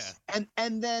 again. Yeah.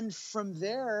 And then from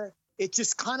there, it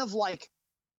just kind of like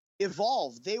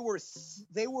evolved. They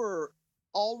were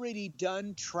already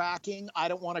done tracking I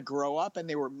Don't Want to Grow Up, and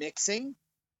they were mixing.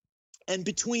 And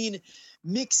between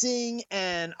mixing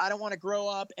and I Don't Want to Grow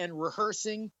Up and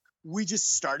rehearsing, we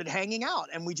just started hanging out,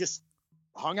 and we just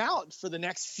hung out for the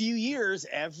next few years.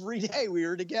 Every day we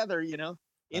were together,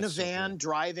 in That's a so van, cool.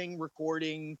 driving,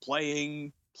 recording,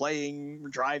 playing,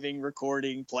 driving,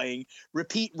 recording, playing,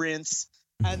 repeat, rinse.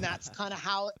 And that's kind of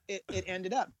how it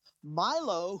ended up.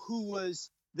 Milo, who was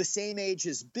the same age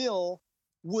as Bill,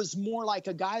 was more like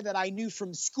a guy that I knew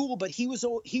from school, but he was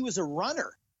a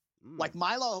runner. Like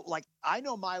Milo, like I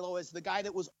know Milo as the guy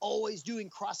that was always doing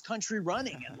cross country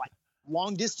running and like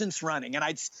long distance running.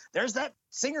 And there's that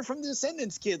singer from the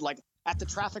Descendants kid, like at the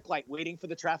traffic light, waiting for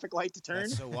the traffic light to turn.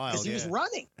 That's so wild. Because he was yeah.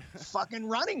 running, fucking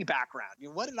running background.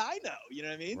 What did I know? You know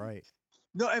what I mean? Right.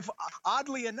 No,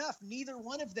 oddly enough, neither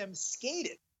one of them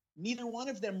skated. Neither one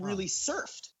of them really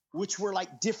surfed, which were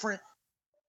like different.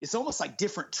 It's almost like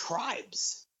different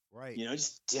tribes. Right.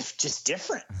 Just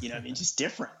different. You know what I mean? Just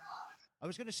different. I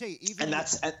was gonna say even. And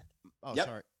that's Oh, Yep.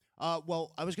 sorry.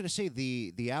 Well, I was gonna say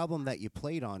the album that you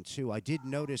played on too. I did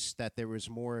notice that there was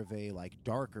more of a like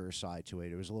darker side to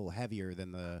it. It was a little heavier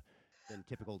than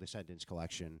typical Descendants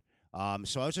collection.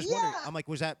 So I was just wondering. Yeah. I'm like,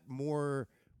 was that more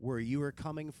where you were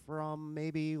coming from?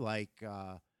 Maybe like,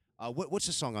 what's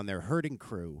the song on there? Herding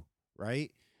Crew,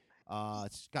 right?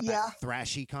 It's got Yeah. that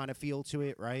thrashy kind of feel to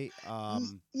it, right?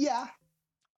 yeah.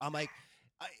 I'm like,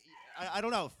 I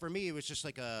don't know. For me, it was just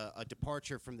like a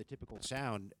departure from the typical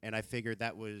sound, and I figured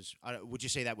that was. Would you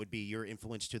say that would be your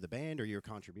influence to the band or your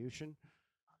contribution?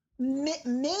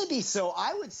 Maybe so.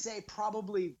 I would say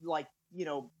probably like,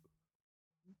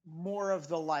 more of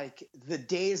the like the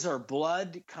Days Are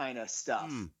Blood kind of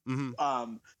stuff.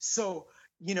 Mm-hmm. So,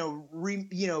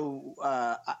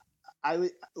 I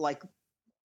would like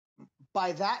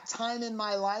by that time in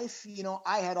my life,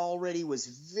 I had already was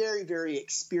very, very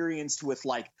experienced with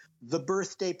like the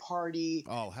Birthday Party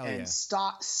Oh, hell and yeah.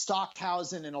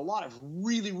 Stockhausen and a lot of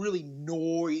really, really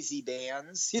noisy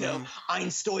bands,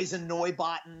 Einstoisen,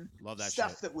 Neubauten, Love that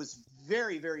stuff shit. that was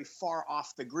very, very far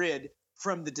off the grid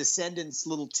from the Descendants'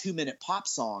 little 2-minute pop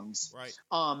songs. Right.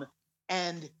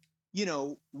 And,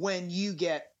 when you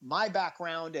get my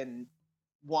background and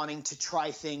wanting to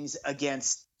try things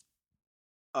against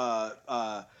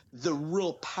the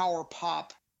real power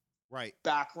pop Right.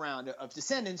 background of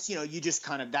Descendants, you know, you just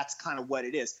kind of, that's kind of what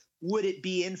it is. Would it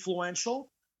be influential?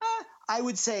 I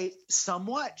would say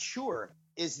somewhat, sure.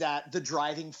 Is that the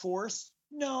driving force?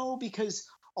 No, because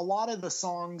a lot of the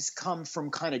songs come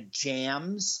from kind of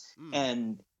jams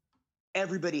and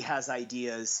everybody has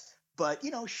ideas, but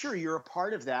you know, sure, you're a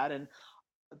part of that. And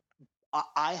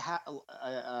I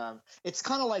have, it's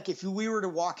kind of like if we were to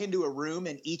walk into a room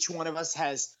and each one of us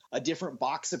has a different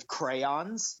box of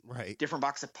crayons, Right. different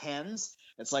box of pens.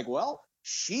 It's like, well,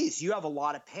 sheesh, you have a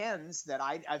lot of pens that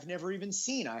I've never even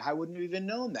seen. I wouldn't have even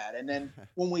known that. And then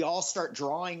when we all start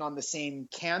drawing on the same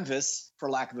canvas, for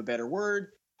lack of a better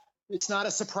word, it's not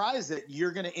a surprise that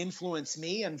you're going to influence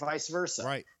me and vice versa.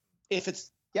 Right. If it's,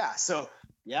 yeah. So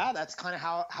yeah, that's kind of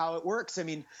how it works. I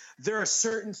mean, there are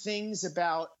certain things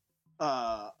about,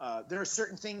 the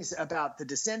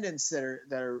Descendants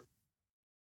that are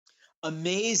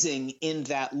amazing in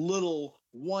that little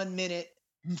 1 minute,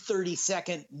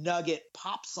 30-second nugget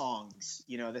pop songs.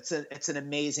 You know, it's an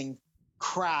amazing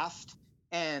craft.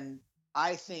 And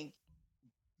I think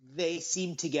they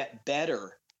seem to get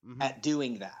better at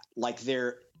doing that. Like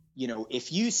they're, you know,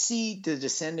 if you see the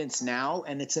Descendants now,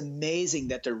 and it's amazing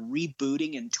that they're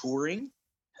rebooting and touring,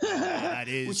 That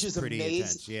is which is pretty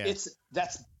amazing. intense. Yeah.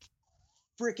 That's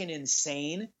freaking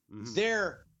insane.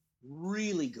 They're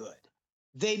really good.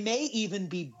 They may even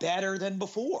be better than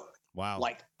before. Wow.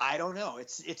 Like, I don't know.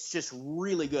 It's just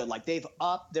really good. Like they've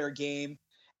upped their game,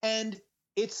 and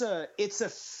it's a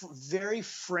very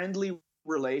friendly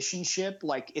relationship.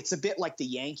 Like it's a bit like the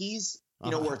Yankees,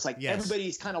 you know, where it's like Yes.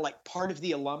 everybody's kind of like part of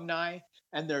the alumni,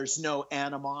 and there's no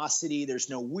animosity, there's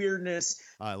no weirdness.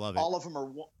 I love it. All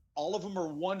of them are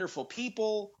wonderful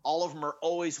people. All of them are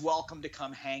always welcome to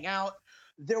come hang out.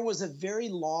 There was a very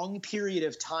long period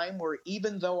of time where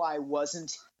even though I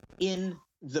wasn't in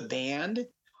the band,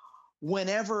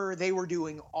 whenever they were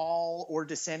doing All or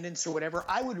Descendants or whatever,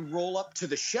 I would roll up to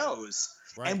the shows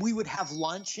and we would have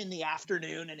lunch in the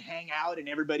afternoon and hang out, and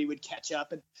everybody would catch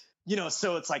up. And, you know,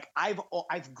 so it's like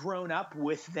I've grown up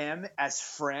with them as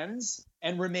friends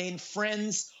and remain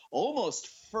friends almost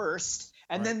first.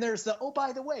 And then there's the, oh,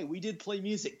 by the way, we did play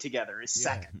music together is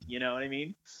second. You know what I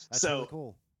mean? That's so really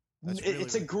cool. That's really,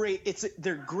 it's a great,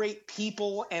 they're great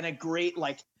people and a great,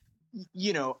 like,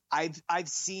 you know, I've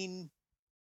seen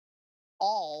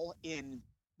All in,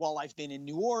 while I've been in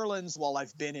New Orleans, while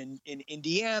I've been in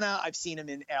Indiana, I've seen them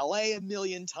in LA a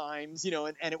million times, you know,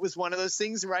 and it was one of those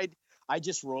things where I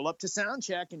just roll up to sound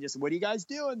check and just, what are you guys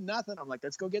doing? Nothing. I'm like,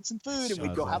 let's go get some food. And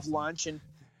we'd go have lunch. And,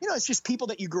 you know, it's just people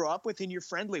that you grow up with and you're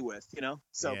friendly with, you know?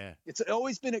 So it's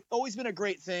always been a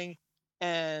great thing.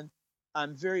 And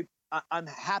I'm I'm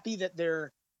happy that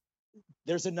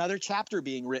there's another chapter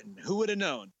being written. Who would have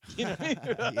known? You know?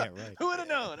 Yeah, right. Who would have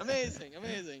known? Amazing.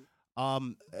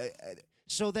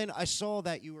 So then I saw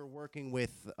that you were working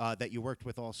with that you worked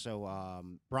with also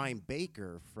Brian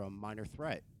Baker from Minor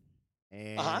Threat,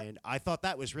 and I thought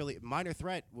that was really Minor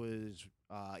Threat was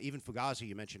even Fugazi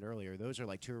you mentioned earlier. Those are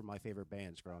like two of my favorite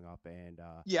bands growing up, and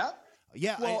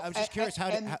Well, I was just curious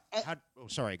how. Oh,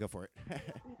 sorry, go for it.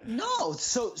 No,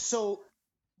 so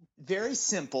very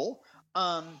simple.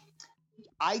 I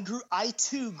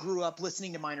too grew up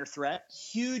listening to Minor Threat.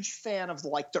 Huge fan of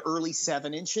like the early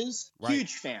 7 inches. Right.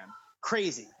 Huge fan.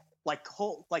 Crazy. Like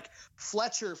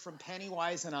Fletcher from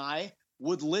Pennywise and I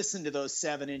would listen to those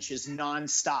 7 inches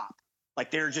nonstop.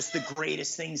 Like they're just the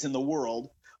greatest things in the world.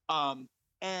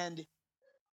 And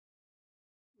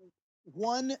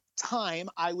one time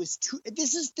I was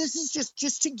this is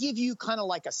just to give you kind of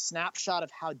like a snapshot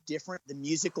of how different the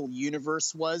musical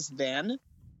universe was then.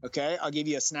 Okay, I'll give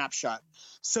you a snapshot.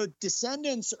 So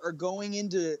Descendants are going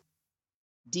into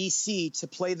DC to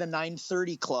play the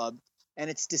 930 Club, and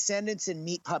it's Descendants and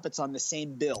Meat Puppets on the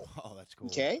same bill. Oh, that's cool.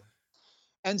 Okay.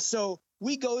 And so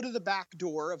we go to the back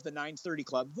door of the 930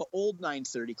 Club, the old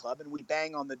 930 Club, and we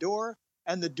bang on the door,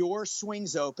 and the door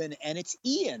swings open, and it's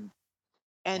Ian.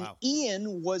 And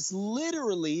Ian was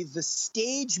literally the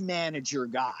stage manager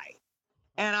guy.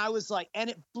 And I was like, and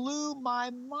it blew my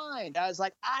mind. I was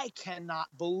like, I cannot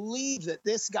believe that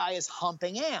this guy is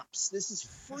humping amps. This is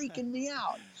freaking me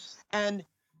out. And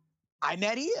I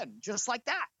met Ian just like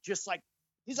that. Just like,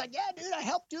 he's like, yeah, dude, I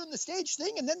helped doing the stage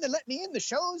thing. And then they let me in the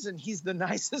shows. And he's the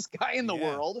nicest guy in the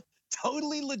world.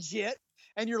 Totally legit.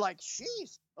 And you're like,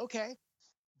 jeez, okay.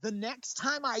 The next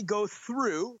time I go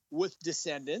through with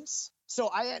Descendants, so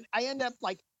I end up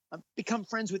like, become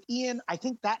friends with Ian. I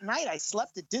think that night I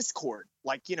slept at Discord.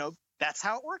 Like, you know, that's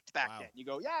how it worked back then. You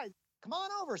go, yeah, come on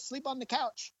over, sleep on the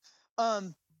couch.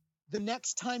 The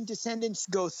next time Descendants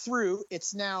go through,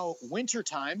 it's now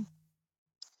wintertime.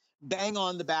 Bang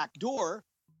on the back door.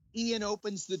 Ian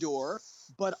opens the door,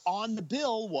 but on the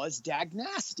bill was Dag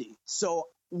Nasty. So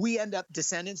we end up,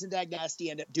 Descendants and Dag Nasty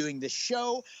end up doing this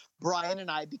show. Brian and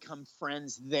I become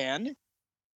friends then.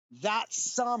 That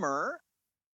summer,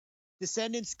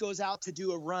 Descendants goes out to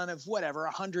do a run of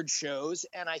 100 shows.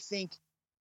 And I think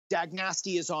Dag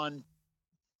Nasty is on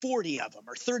 40 of them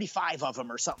or 35 of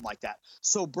them or something like that.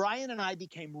 So Brian and I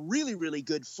became really, really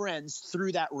good friends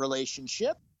through that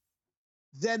relationship.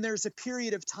 Then there's a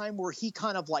period of time where he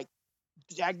kind of like,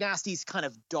 Dag Nasty's kind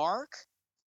of dark.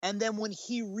 And then when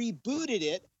he rebooted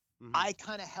it, I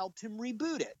kind of helped him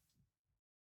reboot it.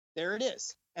 There it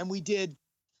is. And we did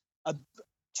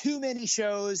too many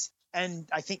shows and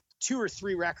I think 2 or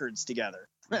 3 records together.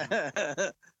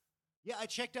 Yeah, I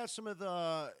checked out some of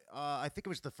the. I think it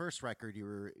was the first record you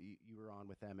were on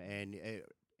with them, and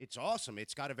it's awesome.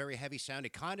 It's got a very heavy sound.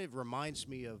 It kind of reminds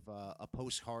me of a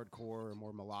post-hardcore or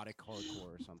more melodic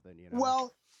hardcore or something. You know.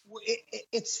 Well,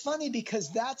 it's funny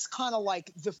because that's kind of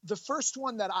like the first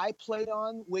one that I played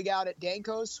on, Wig Out at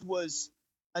Danko's, was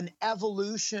an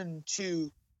evolution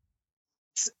to.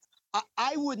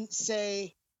 I wouldn't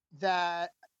say that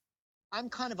I'm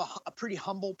kind of a pretty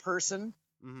humble person,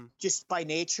 just by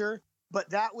nature.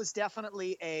 But that was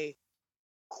definitely a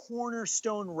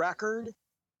cornerstone record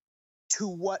to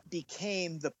what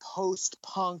became the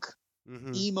post-punk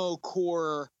emo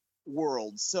core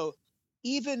world. So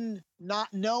even not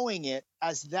knowing it,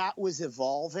 as that was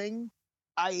evolving,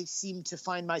 I seemed to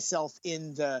find myself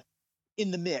in the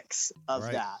mix of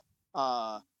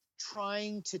that.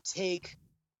 Trying to take,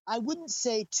 I wouldn't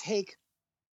say take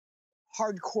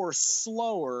hardcore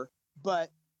slower, but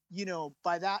you know,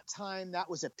 by that time, that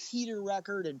was a Peter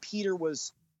record, and Peter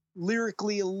was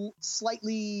lyrically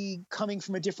slightly coming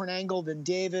from a different angle than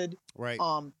David. Right.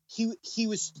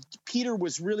 Peter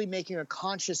was really making a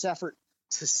conscious effort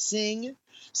to sing.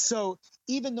 So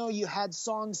even though you had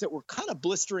songs that were kind of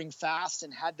blistering fast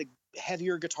and had the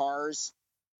heavier guitars,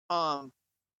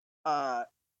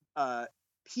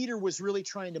 Peter was really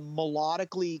trying to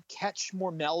melodically catch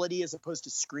more melody as opposed to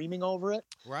screaming over it.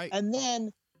 Right. And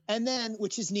then,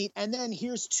 which is neat. And then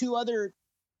here's 2 other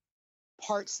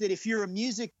parts that if you're a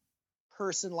music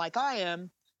person like I am,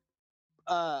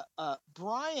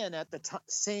 Brian at the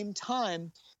same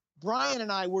time, Brian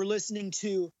and I were listening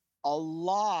to a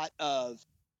lot of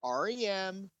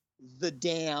REM, The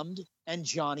Damned, and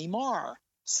Johnny Marr.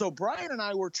 So Brian and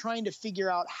I were trying to figure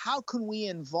out how can we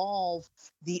involve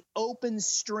the open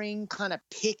string kind of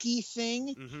picky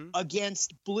thing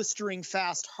against blistering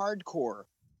fast hardcore.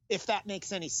 If that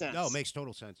makes any sense. No, it makes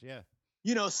total sense. Yeah.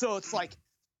 You know, so it's like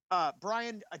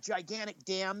Brian, a gigantic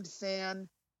Damned fan,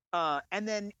 and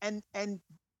then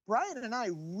Brian and I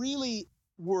really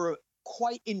were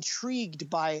quite intrigued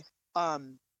by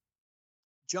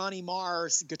Johnny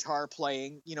Marr's guitar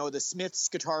playing. You know, the Smiths'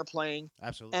 guitar playing.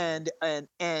 Absolutely.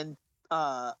 And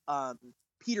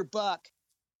Peter Buck,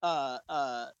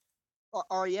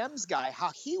 REM's guy,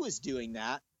 how he was doing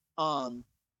that,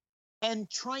 and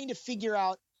trying to figure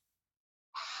out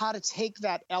how to take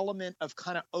that element of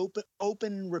kind of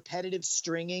open repetitive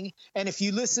stringing. And if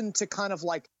you listen to kind of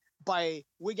like by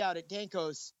Wig Out at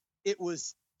Danko's, it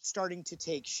was starting to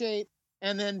take shape.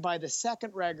 And then by the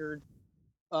second record,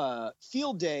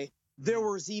 Field Day, there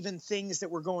was even things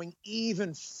that were going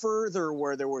even further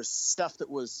where there was stuff that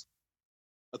was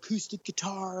acoustic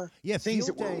guitar. Yeah, things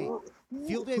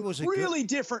Field Day was a really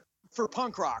different for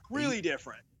punk rock, really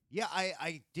different. Yeah,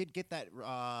 I did get that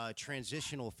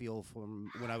transitional feel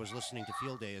from when I was listening to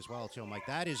Field Day as well, too. I'm like,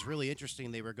 that is really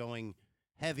interesting. They were going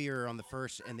heavier on the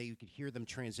first, and you could hear them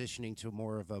transitioning to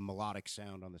more of a melodic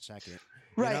sound on the second.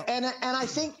 Right, You know? and I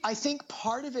think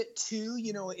part of it too,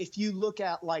 you know, if you look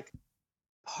at like,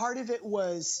 part of it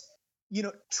was, you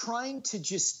know, trying to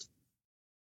just,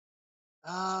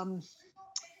 I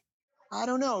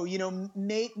don't know, you know,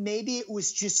 maybe it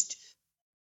was just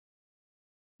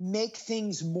make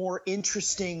things more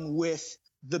interesting with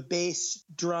the bass,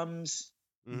 drums,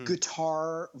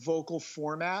 guitar, vocal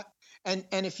format. And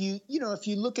if you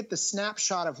look at the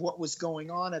snapshot of what was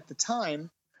going on at the time,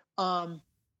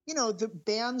 you know, the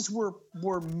bands were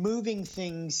moving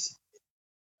things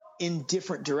in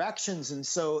different directions. And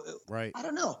so, right. I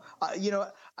don't know, you know,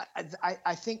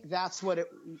 I think that's what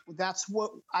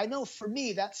I know for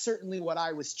me, that's certainly what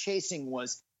I was chasing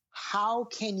was how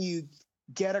can you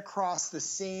get across the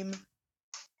same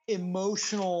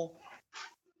emotional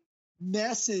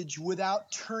message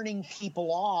without turning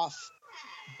people off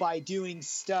by doing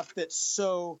stuff that's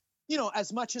so, you know,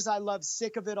 as much as I love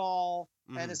Sick of It All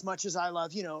and as much as I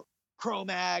love, you know,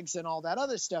 Cro-Mags and all that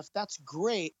other stuff, that's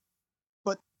great.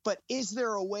 But is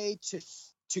there a way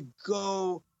to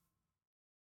go,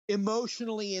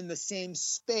 emotionally in the same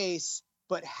space,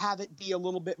 but have it be a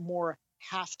little bit more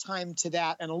halftime to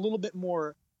that and a little bit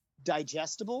more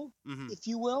digestible, Mhm. if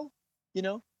you will. You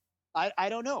know, I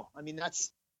don't know. I mean,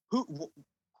 that's who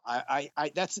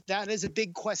that is a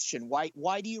big question.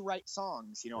 Why do you write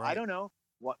songs? You know, I Right. don't know.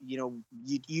 What, you know,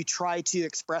 you try to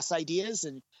express ideas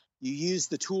and you use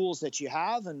the tools that you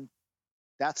have, and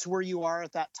that's where you are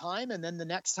at that time. And then the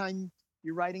next time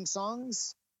you're writing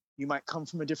songs, you might come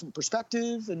from a different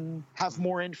perspective and have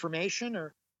more information,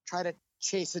 or try to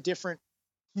chase a different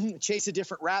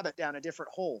rabbit down a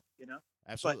different hole, you know.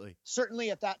 But Absolutely.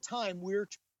 certainly at that time, we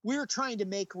were trying to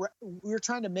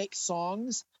make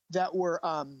songs that were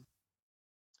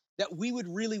that we would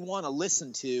really want to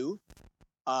listen to.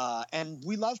 And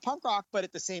we love punk rock, but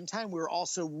at the same time, we were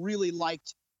also really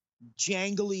liked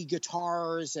jangly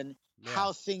guitars and Yeah.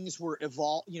 how things were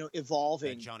That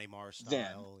evolving Johnny Marr then,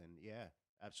 style, and yeah,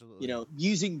 absolutely.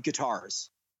 using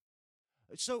guitars.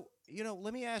 So,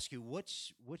 let me ask you,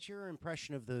 what's your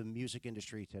impression of the music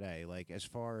industry today? Like, as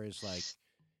far as like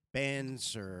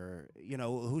bands, or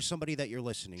who's somebody that you're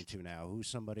listening to now? Who's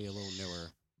somebody a little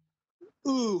newer?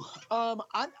 Ooh,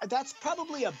 that's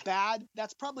probably a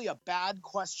bad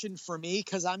question for me,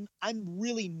 because I'm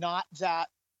really not that.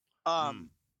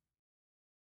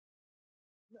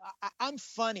 I'm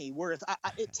funny, where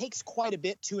it takes quite a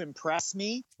bit to impress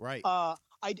me. Right. I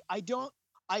don't.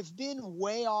 I've been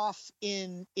way off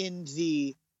in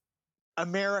the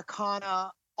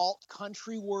Americana alt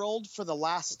country world for the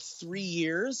last 3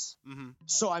 years. Mm-hmm.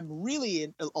 So I'm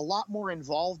really a lot more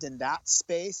involved in that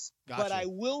space. Gotcha. But I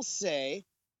will say,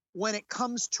 when it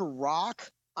comes to rock,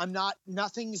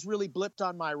 nothing's really blipped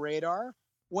on my radar.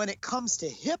 When it comes to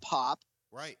hip hop,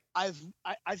 Right. I've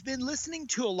been listening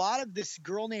to a lot of this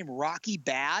girl named Rocky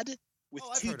Bad with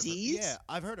I've two heard of her. D's. Yeah,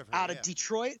 I've heard of her. Out yeah. of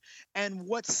Detroit. And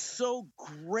what's so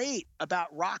great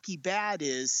about Rocky Bad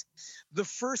is, the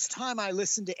first time I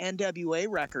listened to NWA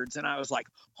records, and I was like,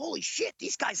 holy shit,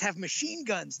 these guys have machine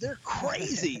guns. They're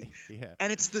crazy. Yeah.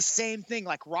 And it's the same thing.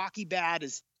 Like, Rocky Bad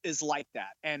is like that.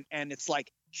 And it's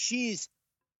like, she's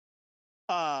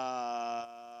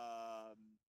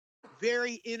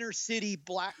very inner city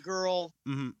black girl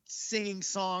Mm-hmm. singing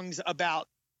songs about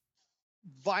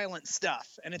violent stuff,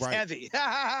 and it's Right. heavy.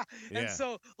 Yeah. And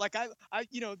so, like, I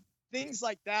things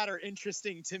like that are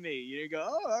interesting to me. You go,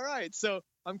 oh, all right. So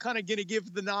I'm kind of gonna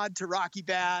give the nod to Rocky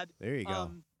Bad. There you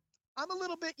go. I'm a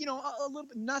little bit, a little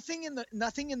bit, nothing in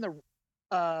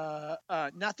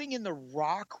the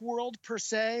rock world per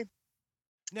se.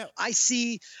 No.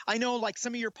 I know, like,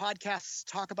 some of your podcasts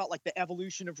talk about like the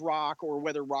evolution of rock, or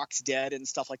whether rock's dead and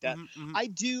stuff like that.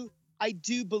 Mhm. I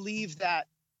do believe that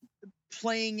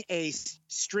playing a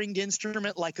stringed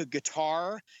instrument like a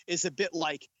guitar is a bit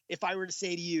like if I were to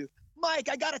say to you, Mike,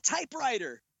 I got a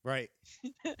typewriter. Right.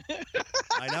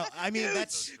 I know. I mean,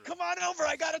 that's Come on over,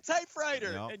 I got a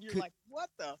typewriter. No. And you're Could- like, what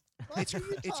the fuck are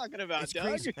you talking about, it's Doug?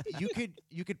 crazy.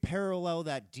 You could parallel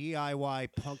that DIY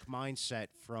punk mindset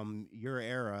from your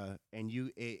era, and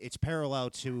it's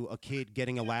parallel to a kid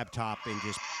getting a laptop and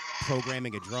just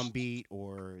programming a drum beat,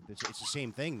 or it's the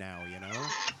same thing now,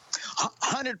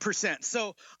 100%.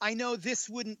 So I know this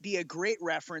wouldn't be a great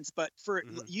reference, but for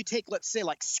you take, let's say,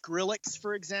 like Skrillex,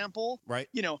 for example. Right.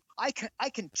 I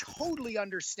can totally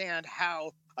understand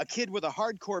how a kid with a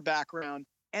hardcore background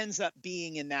ends up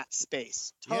being in that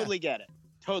space. Totally get it.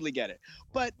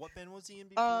 But What band was he in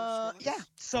before? Skrillex? yeah.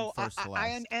 So From First to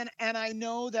Last. and I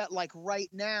know that, like, right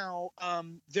now,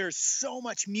 there's so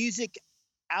much music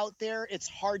out there. It's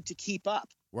hard to keep up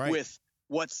Right. with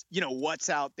what's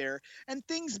out there, and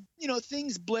things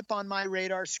blip on my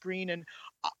radar screen, and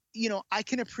I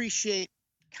can appreciate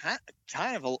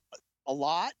kind of a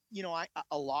lot,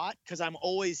 a lot, because I'm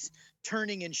always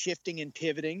turning and shifting and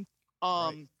pivoting.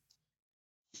 Right.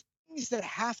 Things that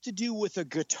have to do with a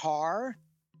guitar,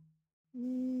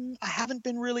 I haven't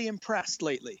been really impressed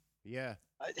lately. Yeah.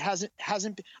 It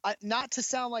hasn't been, not to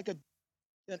sound like an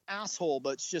asshole,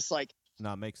 but it's just like,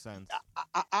 No, it makes sense.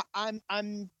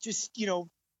 I'm just,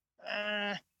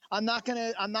 I'm not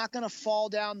gonna fall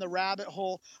down the rabbit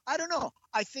hole. I don't know.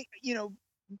 I think,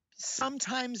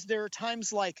 sometimes there are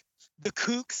times like the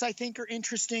Kooks, I think, are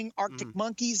interesting. Arctic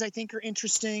Monkeys, I think, are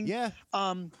interesting. Yeah.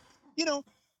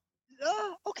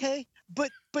 Okay,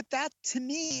 but that to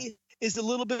me is a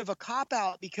little bit of a cop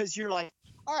out, because you're like,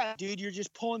 all right, dude, you're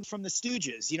just pulling from the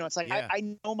Stooges. It's like, Yeah.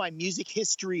 I know my music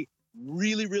history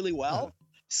really, really well.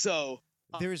 So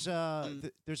There's a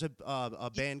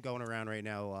band going around right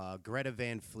now, Greta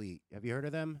Van Fleet. Have you heard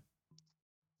of them?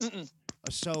 Mm-mm.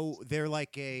 So they're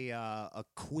like a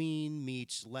Queen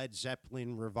meets Led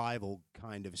Zeppelin revival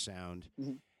kind of sound.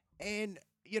 Mhm. And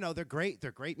they're great.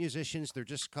 They're great musicians. They're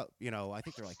just, I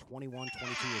think they're like 21,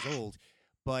 22 years old.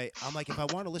 But I'm like, if I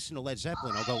want to listen to Led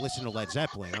Zeppelin, I'll go listen to Led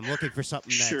Zeppelin. I'm looking for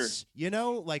something Sure. that's,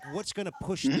 like what's going to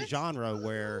push the genre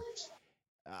where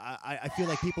I feel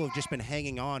like people have just been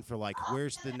hanging on for like,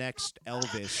 where's the next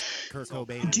Elvis, Kurt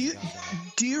Cobain?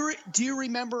 Do you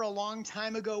remember a long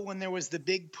time ago when there was the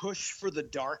big push for the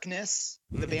Darkness,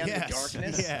 the band Yes. The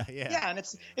Darkness? Yeah. And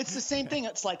it's the same thing.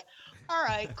 It's like, all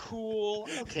right, cool,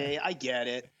 okay, I get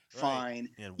it, fine.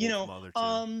 And You Wolf know, Mother,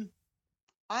 too.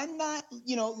 I'm not,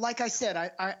 like I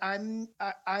said, I'm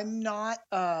not.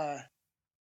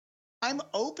 I'm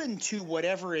open to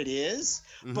whatever it is,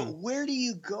 but where do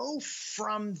you go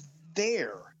from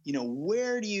there?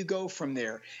 Where do you go from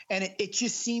there? And it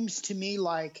just seems to me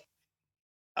like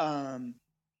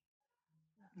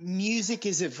music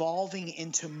is evolving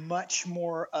into much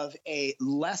more of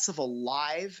less of a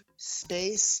live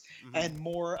space and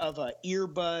more of a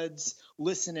earbuds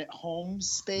listen at home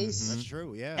space. That's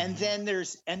true. Yeah. And then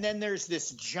there's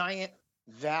this giant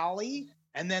valley,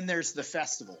 and then there's the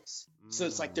festivals. So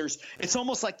it's like it's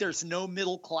almost like there's no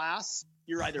middle class.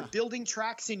 You're either building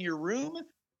tracks in your room,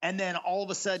 and then all of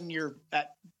a sudden you're at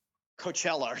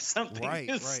Coachella or something. Right,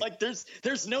 It's right. like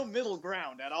there's no middle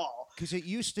ground at all. Because it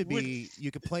used to be you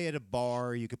could play at a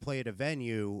bar, you could play at a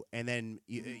venue, and then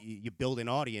you build an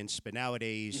audience. But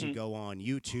nowadays you go on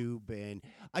YouTube, and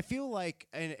I feel like,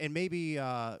 and maybe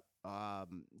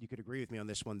you could agree with me on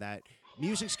this one, that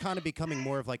music's kind of becoming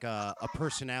more of like a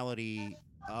personality,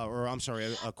 or I'm sorry,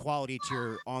 a quality to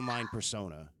your online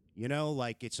persona.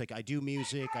 Like it's like I do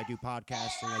music, I do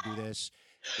podcasting, I do this.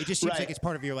 It just seems Right. like it's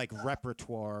part of your like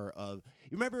repertoire of.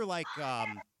 You remember like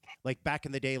back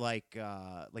in the day, like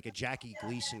a Jackie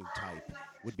Gleason type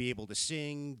would be able to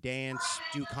sing, dance,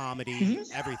 do comedy,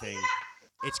 everything.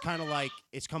 It's kind of like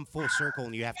it's come full circle,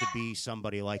 and you have to be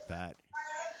somebody like that.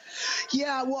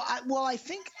 Yeah, well, I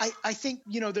think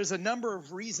there's a number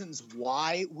of reasons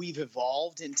why we've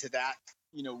evolved into that.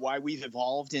 Why we've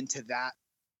evolved into that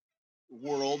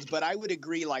world. But I would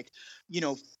agree, like,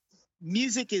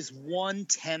 music is one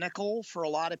tentacle for a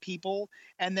lot of people,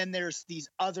 and then there's these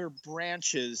other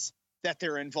branches that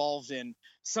they're involved in.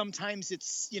 Sometimes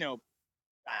it's,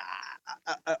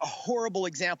 a horrible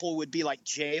example would be like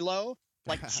J-Lo.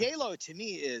 Like J-Lo to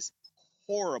me is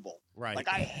horrible. Right. Like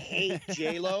I hate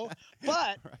J-Lo,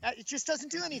 but it just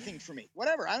doesn't do anything for me.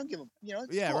 Whatever. I don't give a,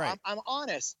 it's Yeah, cool. right. I'm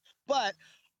honest. But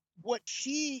what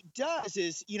she does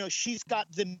is, she's got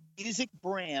the music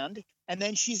brand, and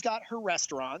then she's got her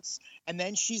restaurants, and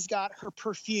then she's got her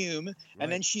perfume,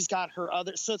 and then she's got her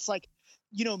other. So it's like,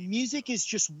 music is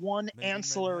just one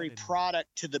ancillary product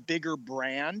to the bigger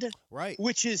brand, Right.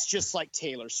 which is just like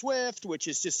Taylor Swift, which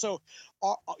is just so,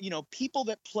 people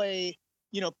that play,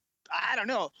 I don't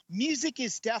know, music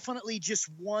is definitely just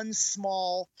one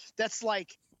small, that's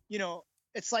like,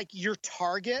 it's like your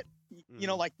Target,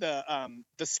 like the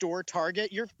store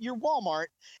Target, your Walmart,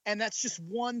 and that's just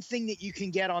one thing that you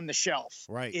can get on the shelf.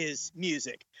 Right. Is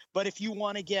music. But if you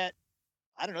want to get,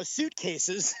 I don't know,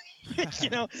 suitcases,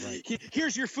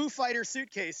 here's your Foo Fighter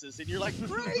suitcases, and you're like,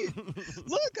 great,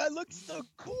 look, I look so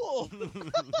cool.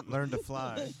 Learn to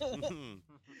fly.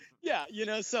 Yeah,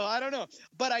 so I don't know,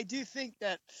 but I do think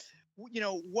that,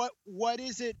 what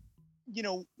is it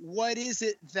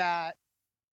that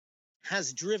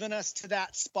has driven us to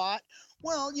that spot?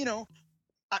 Well,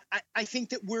 I think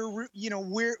that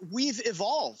we've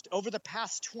evolved over the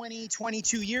past 20,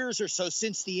 22 years or so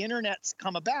since the internet's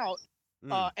come about,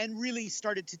 and really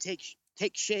started to take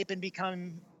shape and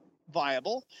become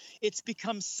viable. It's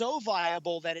become so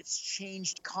viable that it's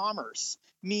changed commerce,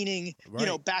 meaning,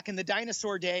 back in the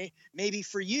dinosaur day, maybe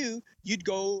for you'd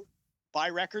go buy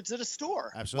records at a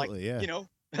store. Absolutely, like,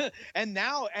 yeah. and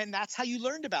that's how you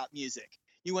learned about music.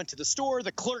 You went to the store,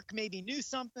 the clerk maybe knew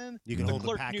something. You can the hold the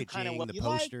clerk knew kind of packaging, what the you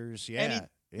liked. posters. And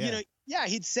Yeah.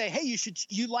 he'd say, hey,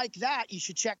 you like that, you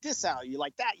should check this out, you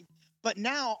like that. But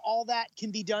now all that can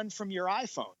be done from your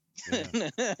iPhone.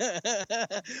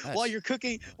 While you're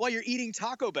cooking, while you're eating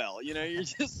Taco Bell, you're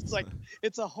just, it's like,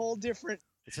 it's a whole different,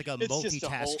 It's like a it's just a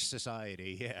multitask whole-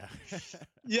 society. Yeah.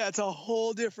 yeah, it's a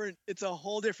whole different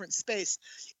space.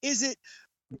 Is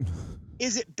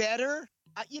it better?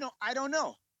 I don't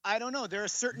know. There are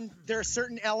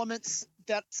certain elements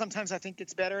that sometimes I think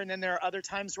it's better, and then there are other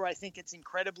times where I think it's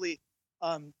incredibly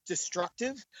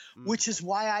destructive, which is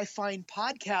why I find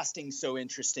podcasting so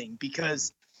interesting,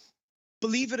 because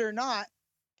believe it or not,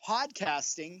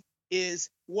 podcasting is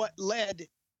what led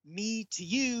me to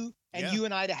you and you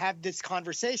and I to have this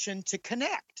conversation, to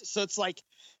connect. So it's like,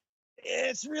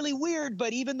 it's really weird,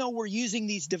 but even though we're using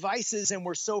these devices and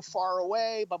we're so far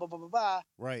away, blah, blah, blah, blah, blah,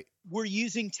 Right. we're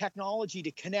using technology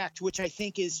to connect, which I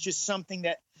think is just something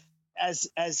that, as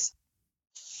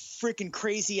freaking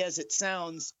crazy as it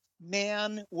sounds,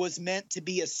 man was meant to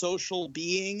be a social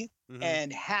being, Mhm.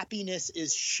 and happiness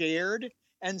is shared.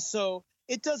 And so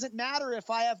it doesn't matter if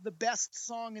I have the best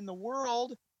song in the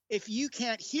world. If you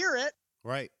can't hear it,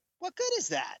 Right. what good is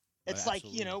that? Right, It's like,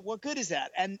 absolutely. what good is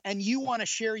that? And you want to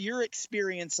share your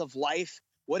experience of life,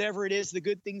 whatever it is, the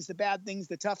good things, the bad things,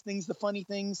 the tough things, the funny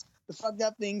things, the fucked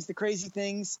up things, the crazy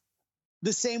things,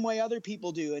 the same way other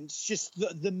people do. And it's just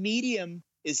the medium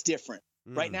is different.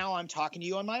 Right Mm. now I'm talking to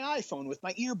you on my iPhone with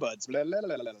my earbuds, blah, blah,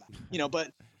 blah, blah, blah.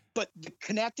 But the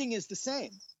connecting is the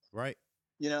same, Right.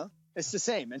 it's the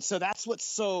same. And so that's what's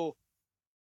so,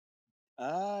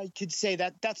 I could say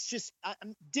that's just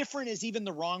different is even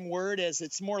the wrong word, as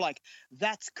it's more like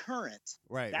that's current.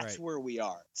 Right. That's right. where we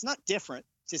are. It's not different.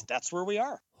 It's just that's where we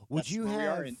are. Would That's you where we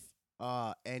are have in-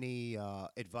 any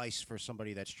advice for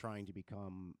somebody that's trying to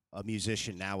become a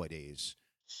musician nowadays?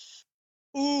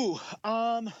 Ooh,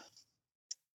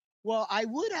 well, I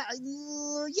would,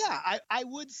 I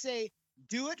would say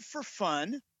do it for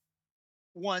fun.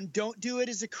 One, don't do it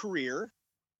as a career.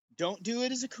 Don't do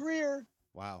it as a career.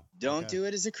 Wow. Don't okay. do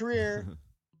it as a career.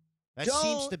 That seems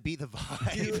don't to be the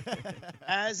do vibe.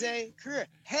 as a career.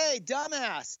 Hey,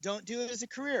 dumbass, don't do it as a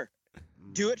career.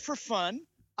 Mm. Do it for fun.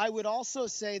 I would also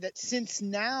say that since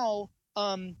now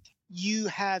you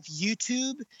have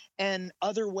YouTube and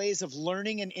other ways of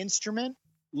learning an instrument,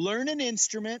 learn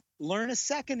a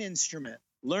second instrument,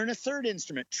 learn a third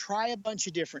instrument, try a bunch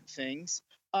of different things.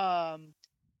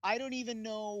 I don't even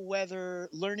know whether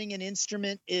learning an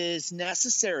instrument is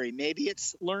necessary. Maybe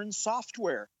it's learn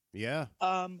software. Yeah.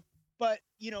 But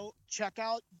check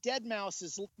out Dead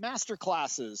Mouse's master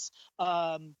classes.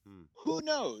 Who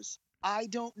knows? I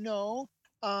don't know.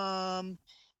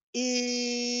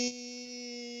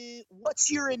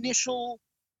 What's your initial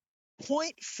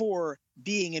point for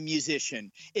being a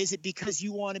musician? Is it because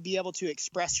you want to be able to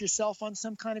express yourself on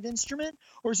some kind of instrument,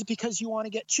 or is it because you want to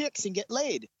get chicks and get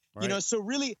laid? Right. So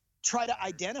really try to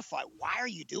identify, why are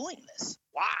you doing this?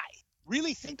 Why?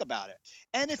 Really think about it.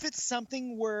 And if it's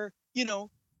something where,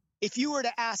 if you were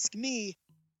to ask me,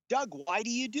 Doug, why do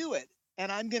you do it?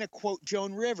 And I'm going to quote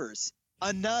Joan Rivers,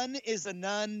 a nun is a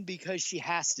nun because she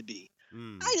has to be.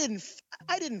 Mm.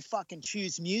 I didn't fucking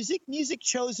choose music. Music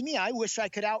chose me. I wish I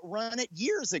could outrun it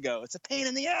years ago. It's a pain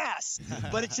in the ass,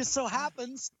 but it just so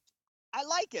happens I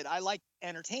like it. I like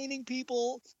entertaining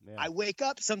people. Yeah. I wake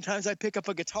up. Sometimes I pick up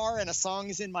a guitar and a song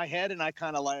is in my head and I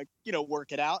kind of like,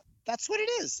 work it out. That's what it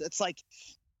is. It's like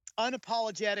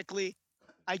unapologetically,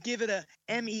 I give it a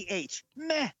MEH.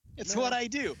 Meh. It's what I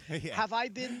do. Yeah. Have I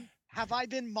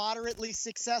been moderately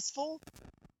successful?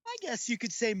 I guess you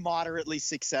could say moderately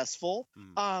successful.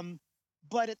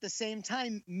 But at the same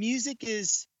time, music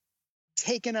is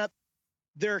taken up.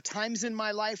 There are times in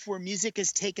my life where music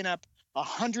has taken up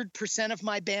 100% of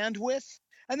my bandwidth.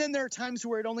 And then there are times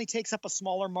where it only takes up a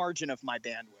smaller margin of my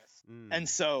bandwidth. And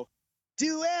so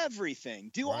do everything,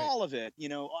 do Right. all of it.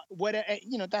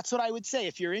 That's what I would say.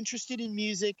 If you're interested in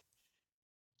music,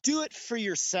 do it for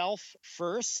yourself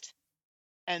first.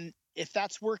 And if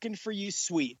that's working for you,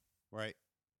 sweet. Right.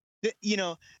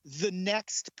 The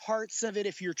next parts of it,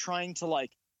 if you're trying to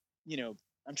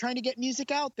I'm trying to get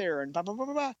music out there and blah, blah, blah,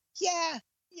 blah, blah. Yeah.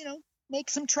 Make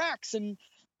some tracks and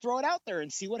throw it out there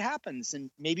and see what happens. And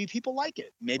maybe people like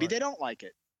it. Maybe Right. they don't like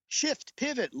it. Shift,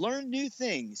 pivot, learn new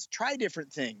things, try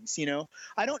different things.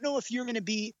 I don't know if you're going to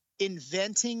be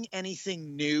inventing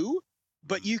anything new,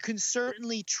 but you can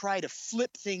certainly try to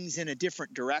flip things in a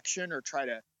different direction or try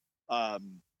to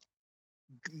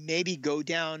maybe go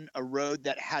down a road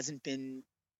that hasn't been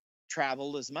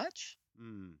traveled as much.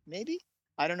 Maybe.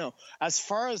 I don't know. As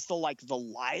far as the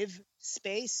live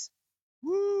space,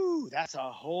 woo, that's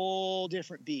a whole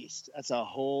different beast.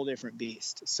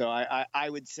 So I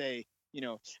would say,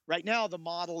 right now the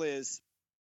model is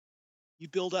you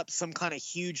build up some kind of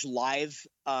huge live,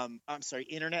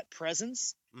 internet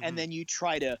presence, and then you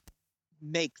try to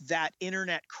make that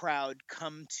internet crowd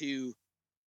come to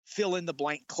fill in the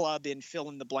blank club in fill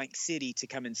in the blank city to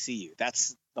come and see you.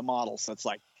 That's the model. So it's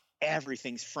like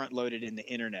everything's front loaded in the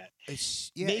internet.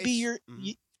 Maybe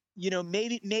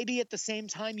maybe at the same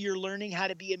time you're learning how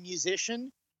to be a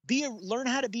musician, learn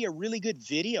how to be a really good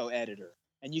video editor,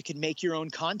 and you can make your own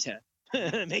content,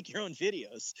 make your own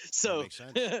videos. So makes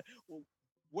sense.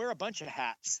 wear a bunch of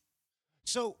hats.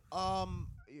 So,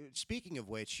 speaking of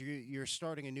which, you're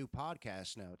starting a new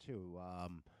podcast now too.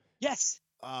 Yes.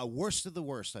 Worst of the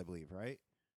worst, I believe, right?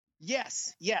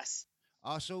 Yes.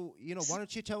 So why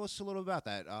don't you tell us a little about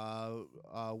that?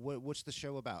 What's the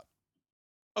show about?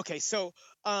 Okay, so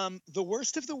the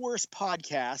Worst of the Worst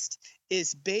podcast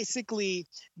is basically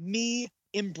me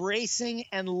embracing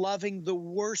and loving the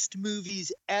worst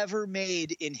movies ever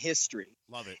made in history.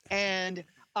 Love it. And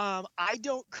I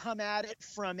don't come at it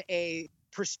from a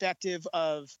perspective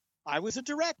of I was a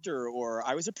director or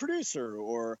I was a producer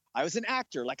or I was an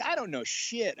actor. Like, I don't know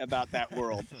shit about that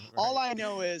world. Right. All I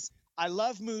know is I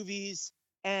love movies,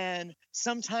 and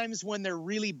sometimes when they're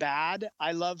really bad,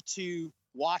 I love to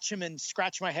watch them and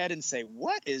scratch my head and say,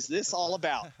 what is this all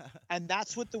about? And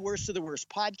that's what the Worst of the Worst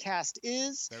podcast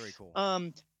is. Very cool.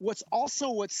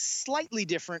 What's slightly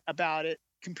different about it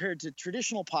compared to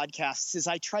traditional podcasts is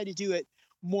I try to do it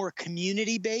more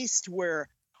community based, where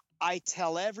I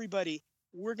tell everybody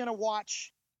we're going to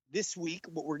watch this week.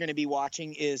 What we're going to be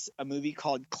watching is a movie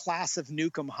called Class of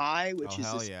Nukem High, which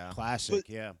is this Classic.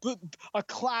 Yeah. a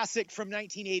classic from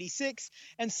 1986.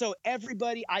 And so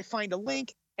I find a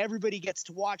link, everybody gets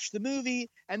to watch the movie,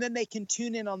 and then they can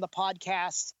tune in on the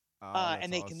podcast,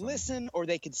 and they can listen, or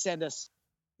they could send us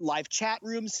live chat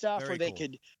room stuff, Very or they cool.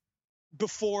 could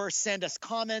before send us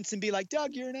comments and be like,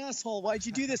 Doug, you're an asshole. Why'd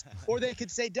you do this? Or they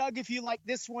could say, Doug, if you like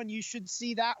this one, you should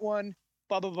see that one.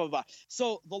 Blah, blah, blah, blah.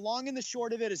 So the long and the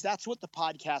short of it is that's what the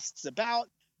podcast's about.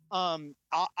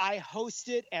 I host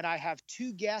it, and I have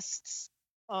two guests,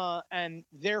 and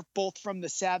they're both from the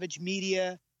Savage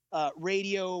Media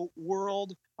radio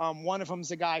world. One of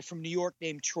them's a guy from New York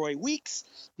named Troy Weeks.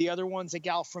 The other one's a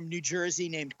gal from New Jersey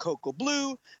named Coco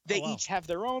Blue. They each have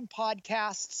their own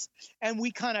podcasts, and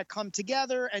we kind of come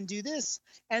together and do this.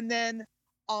 And then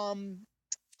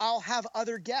I'll have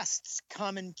other guests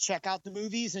come and check out the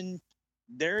movies, and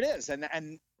there it is. And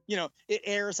it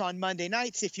airs on Monday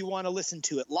nights if you want to listen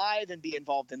to it live and be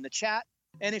involved in the chat.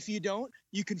 And if you don't,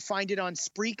 you can find it on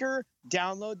Spreaker,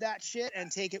 download that shit,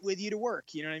 and take it with you to work.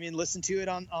 You know what I mean? Listen to it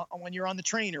on when you're on the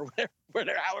train or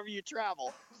whatever, however you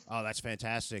travel. Oh, that's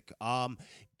fantastic.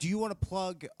 Do you want to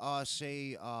plug, where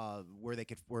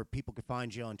people could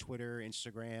find you on Twitter,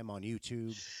 Instagram, on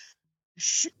YouTube?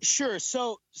 Sure.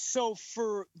 So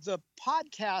for the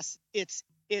podcast, it's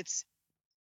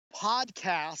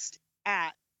podcast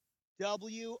at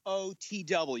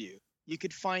WOTW. You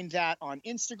could find that on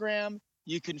Instagram.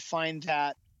 You can find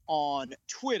that on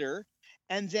Twitter.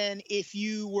 And then if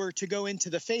you were to go into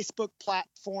the Facebook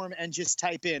platform and just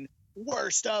type in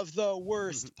Worst of the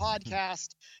Worst podcast,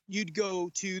 you'd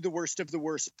go to the Worst of the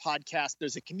Worst podcast.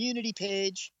 There's a community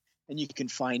page, and you can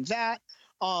find that.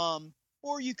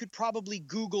 Or you could probably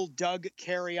Google Doug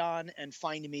Carrion and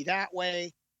find me that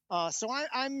way. So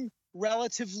I'm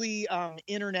relatively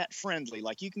internet friendly.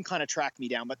 Like, you can kind of track me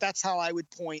down, but that's how I would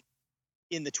point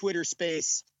in the Twitter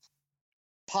space.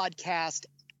 Podcast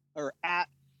or at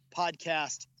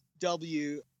podcast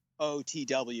WOTW,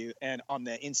 and on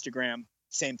the Instagram,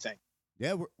 same thing.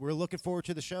 Yeah, we're looking forward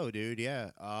to the show, dude.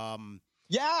 Yeah.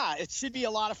 Yeah, it should be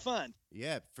a lot of fun.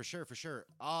 Yeah, for sure.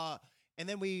 And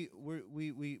then we've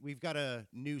got a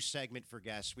new segment for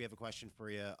guests. We have a question for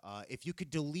you. If you could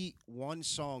delete one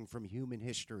song from human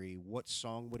history, what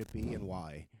song would it be and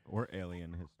why? Or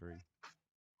alien history.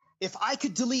 If I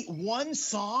could delete one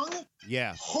song,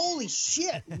 Yeah. holy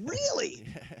shit, really?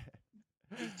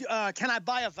 Can I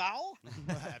buy a vowel?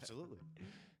 Absolutely.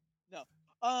 No.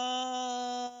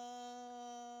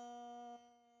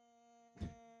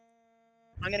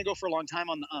 I'm gonna go for a long time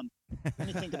on the Let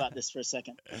me think about this for a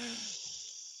second.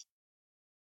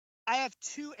 I have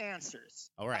two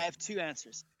answers. All right. I have two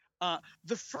answers.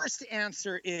 The first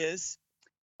answer is,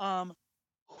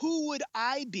 who would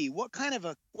I be? What kind of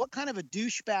a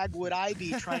douchebag would I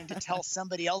be trying to tell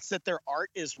somebody else that their art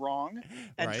is wrong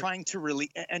and Right. trying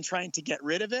to get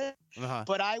rid of it? Uh-huh.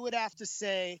 But I would have to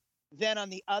say, then on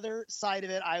the other side of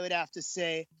it, I would have to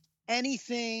say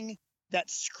anything that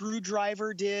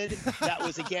Screwdriver did that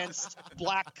was against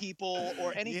black people,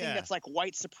 or anything Yeah. that's like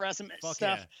white supremacist Fuck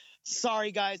stuff. yeah.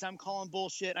 Sorry guys, I'm calling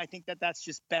bullshit. I think that that's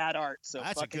just bad art. So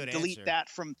That's a fucking good delete answer. that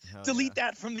from Hell delete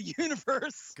that from the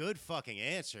universe. Good fucking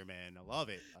answer, man. I love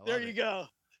it. There you go.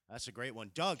 That's a great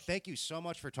one. Doug, thank you so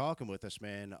much for talking with us,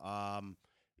 man.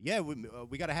 Yeah,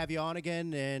 we got to have you on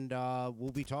again, and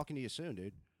we'll be talking to you soon,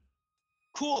 dude.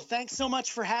 Cool. Thanks so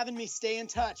much for having me. Stay in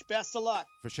touch. Best of luck.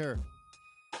 For sure.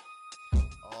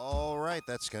 All right,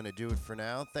 that's going to do it for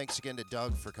now. Thanks again to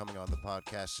Doug for coming on the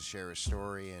podcast to share his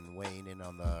story and weighing in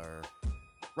on the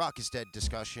Rock is Dead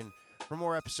discussion. For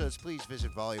more episodes, please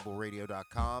visit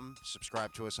volublerradio.com.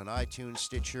 Subscribe to us on iTunes,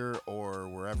 Stitcher, or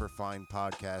wherever fine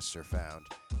podcasts are found.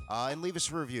 And leave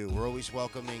us a review. We're always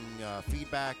welcoming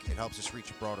feedback. It helps us reach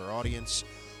a broader audience.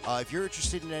 If you're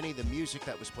interested in any of the music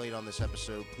that was played on this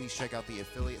episode, please check out the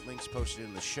affiliate links posted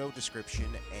in the show description.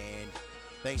 And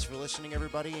thanks for listening,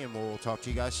 everybody, and we'll talk to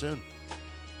you guys soon.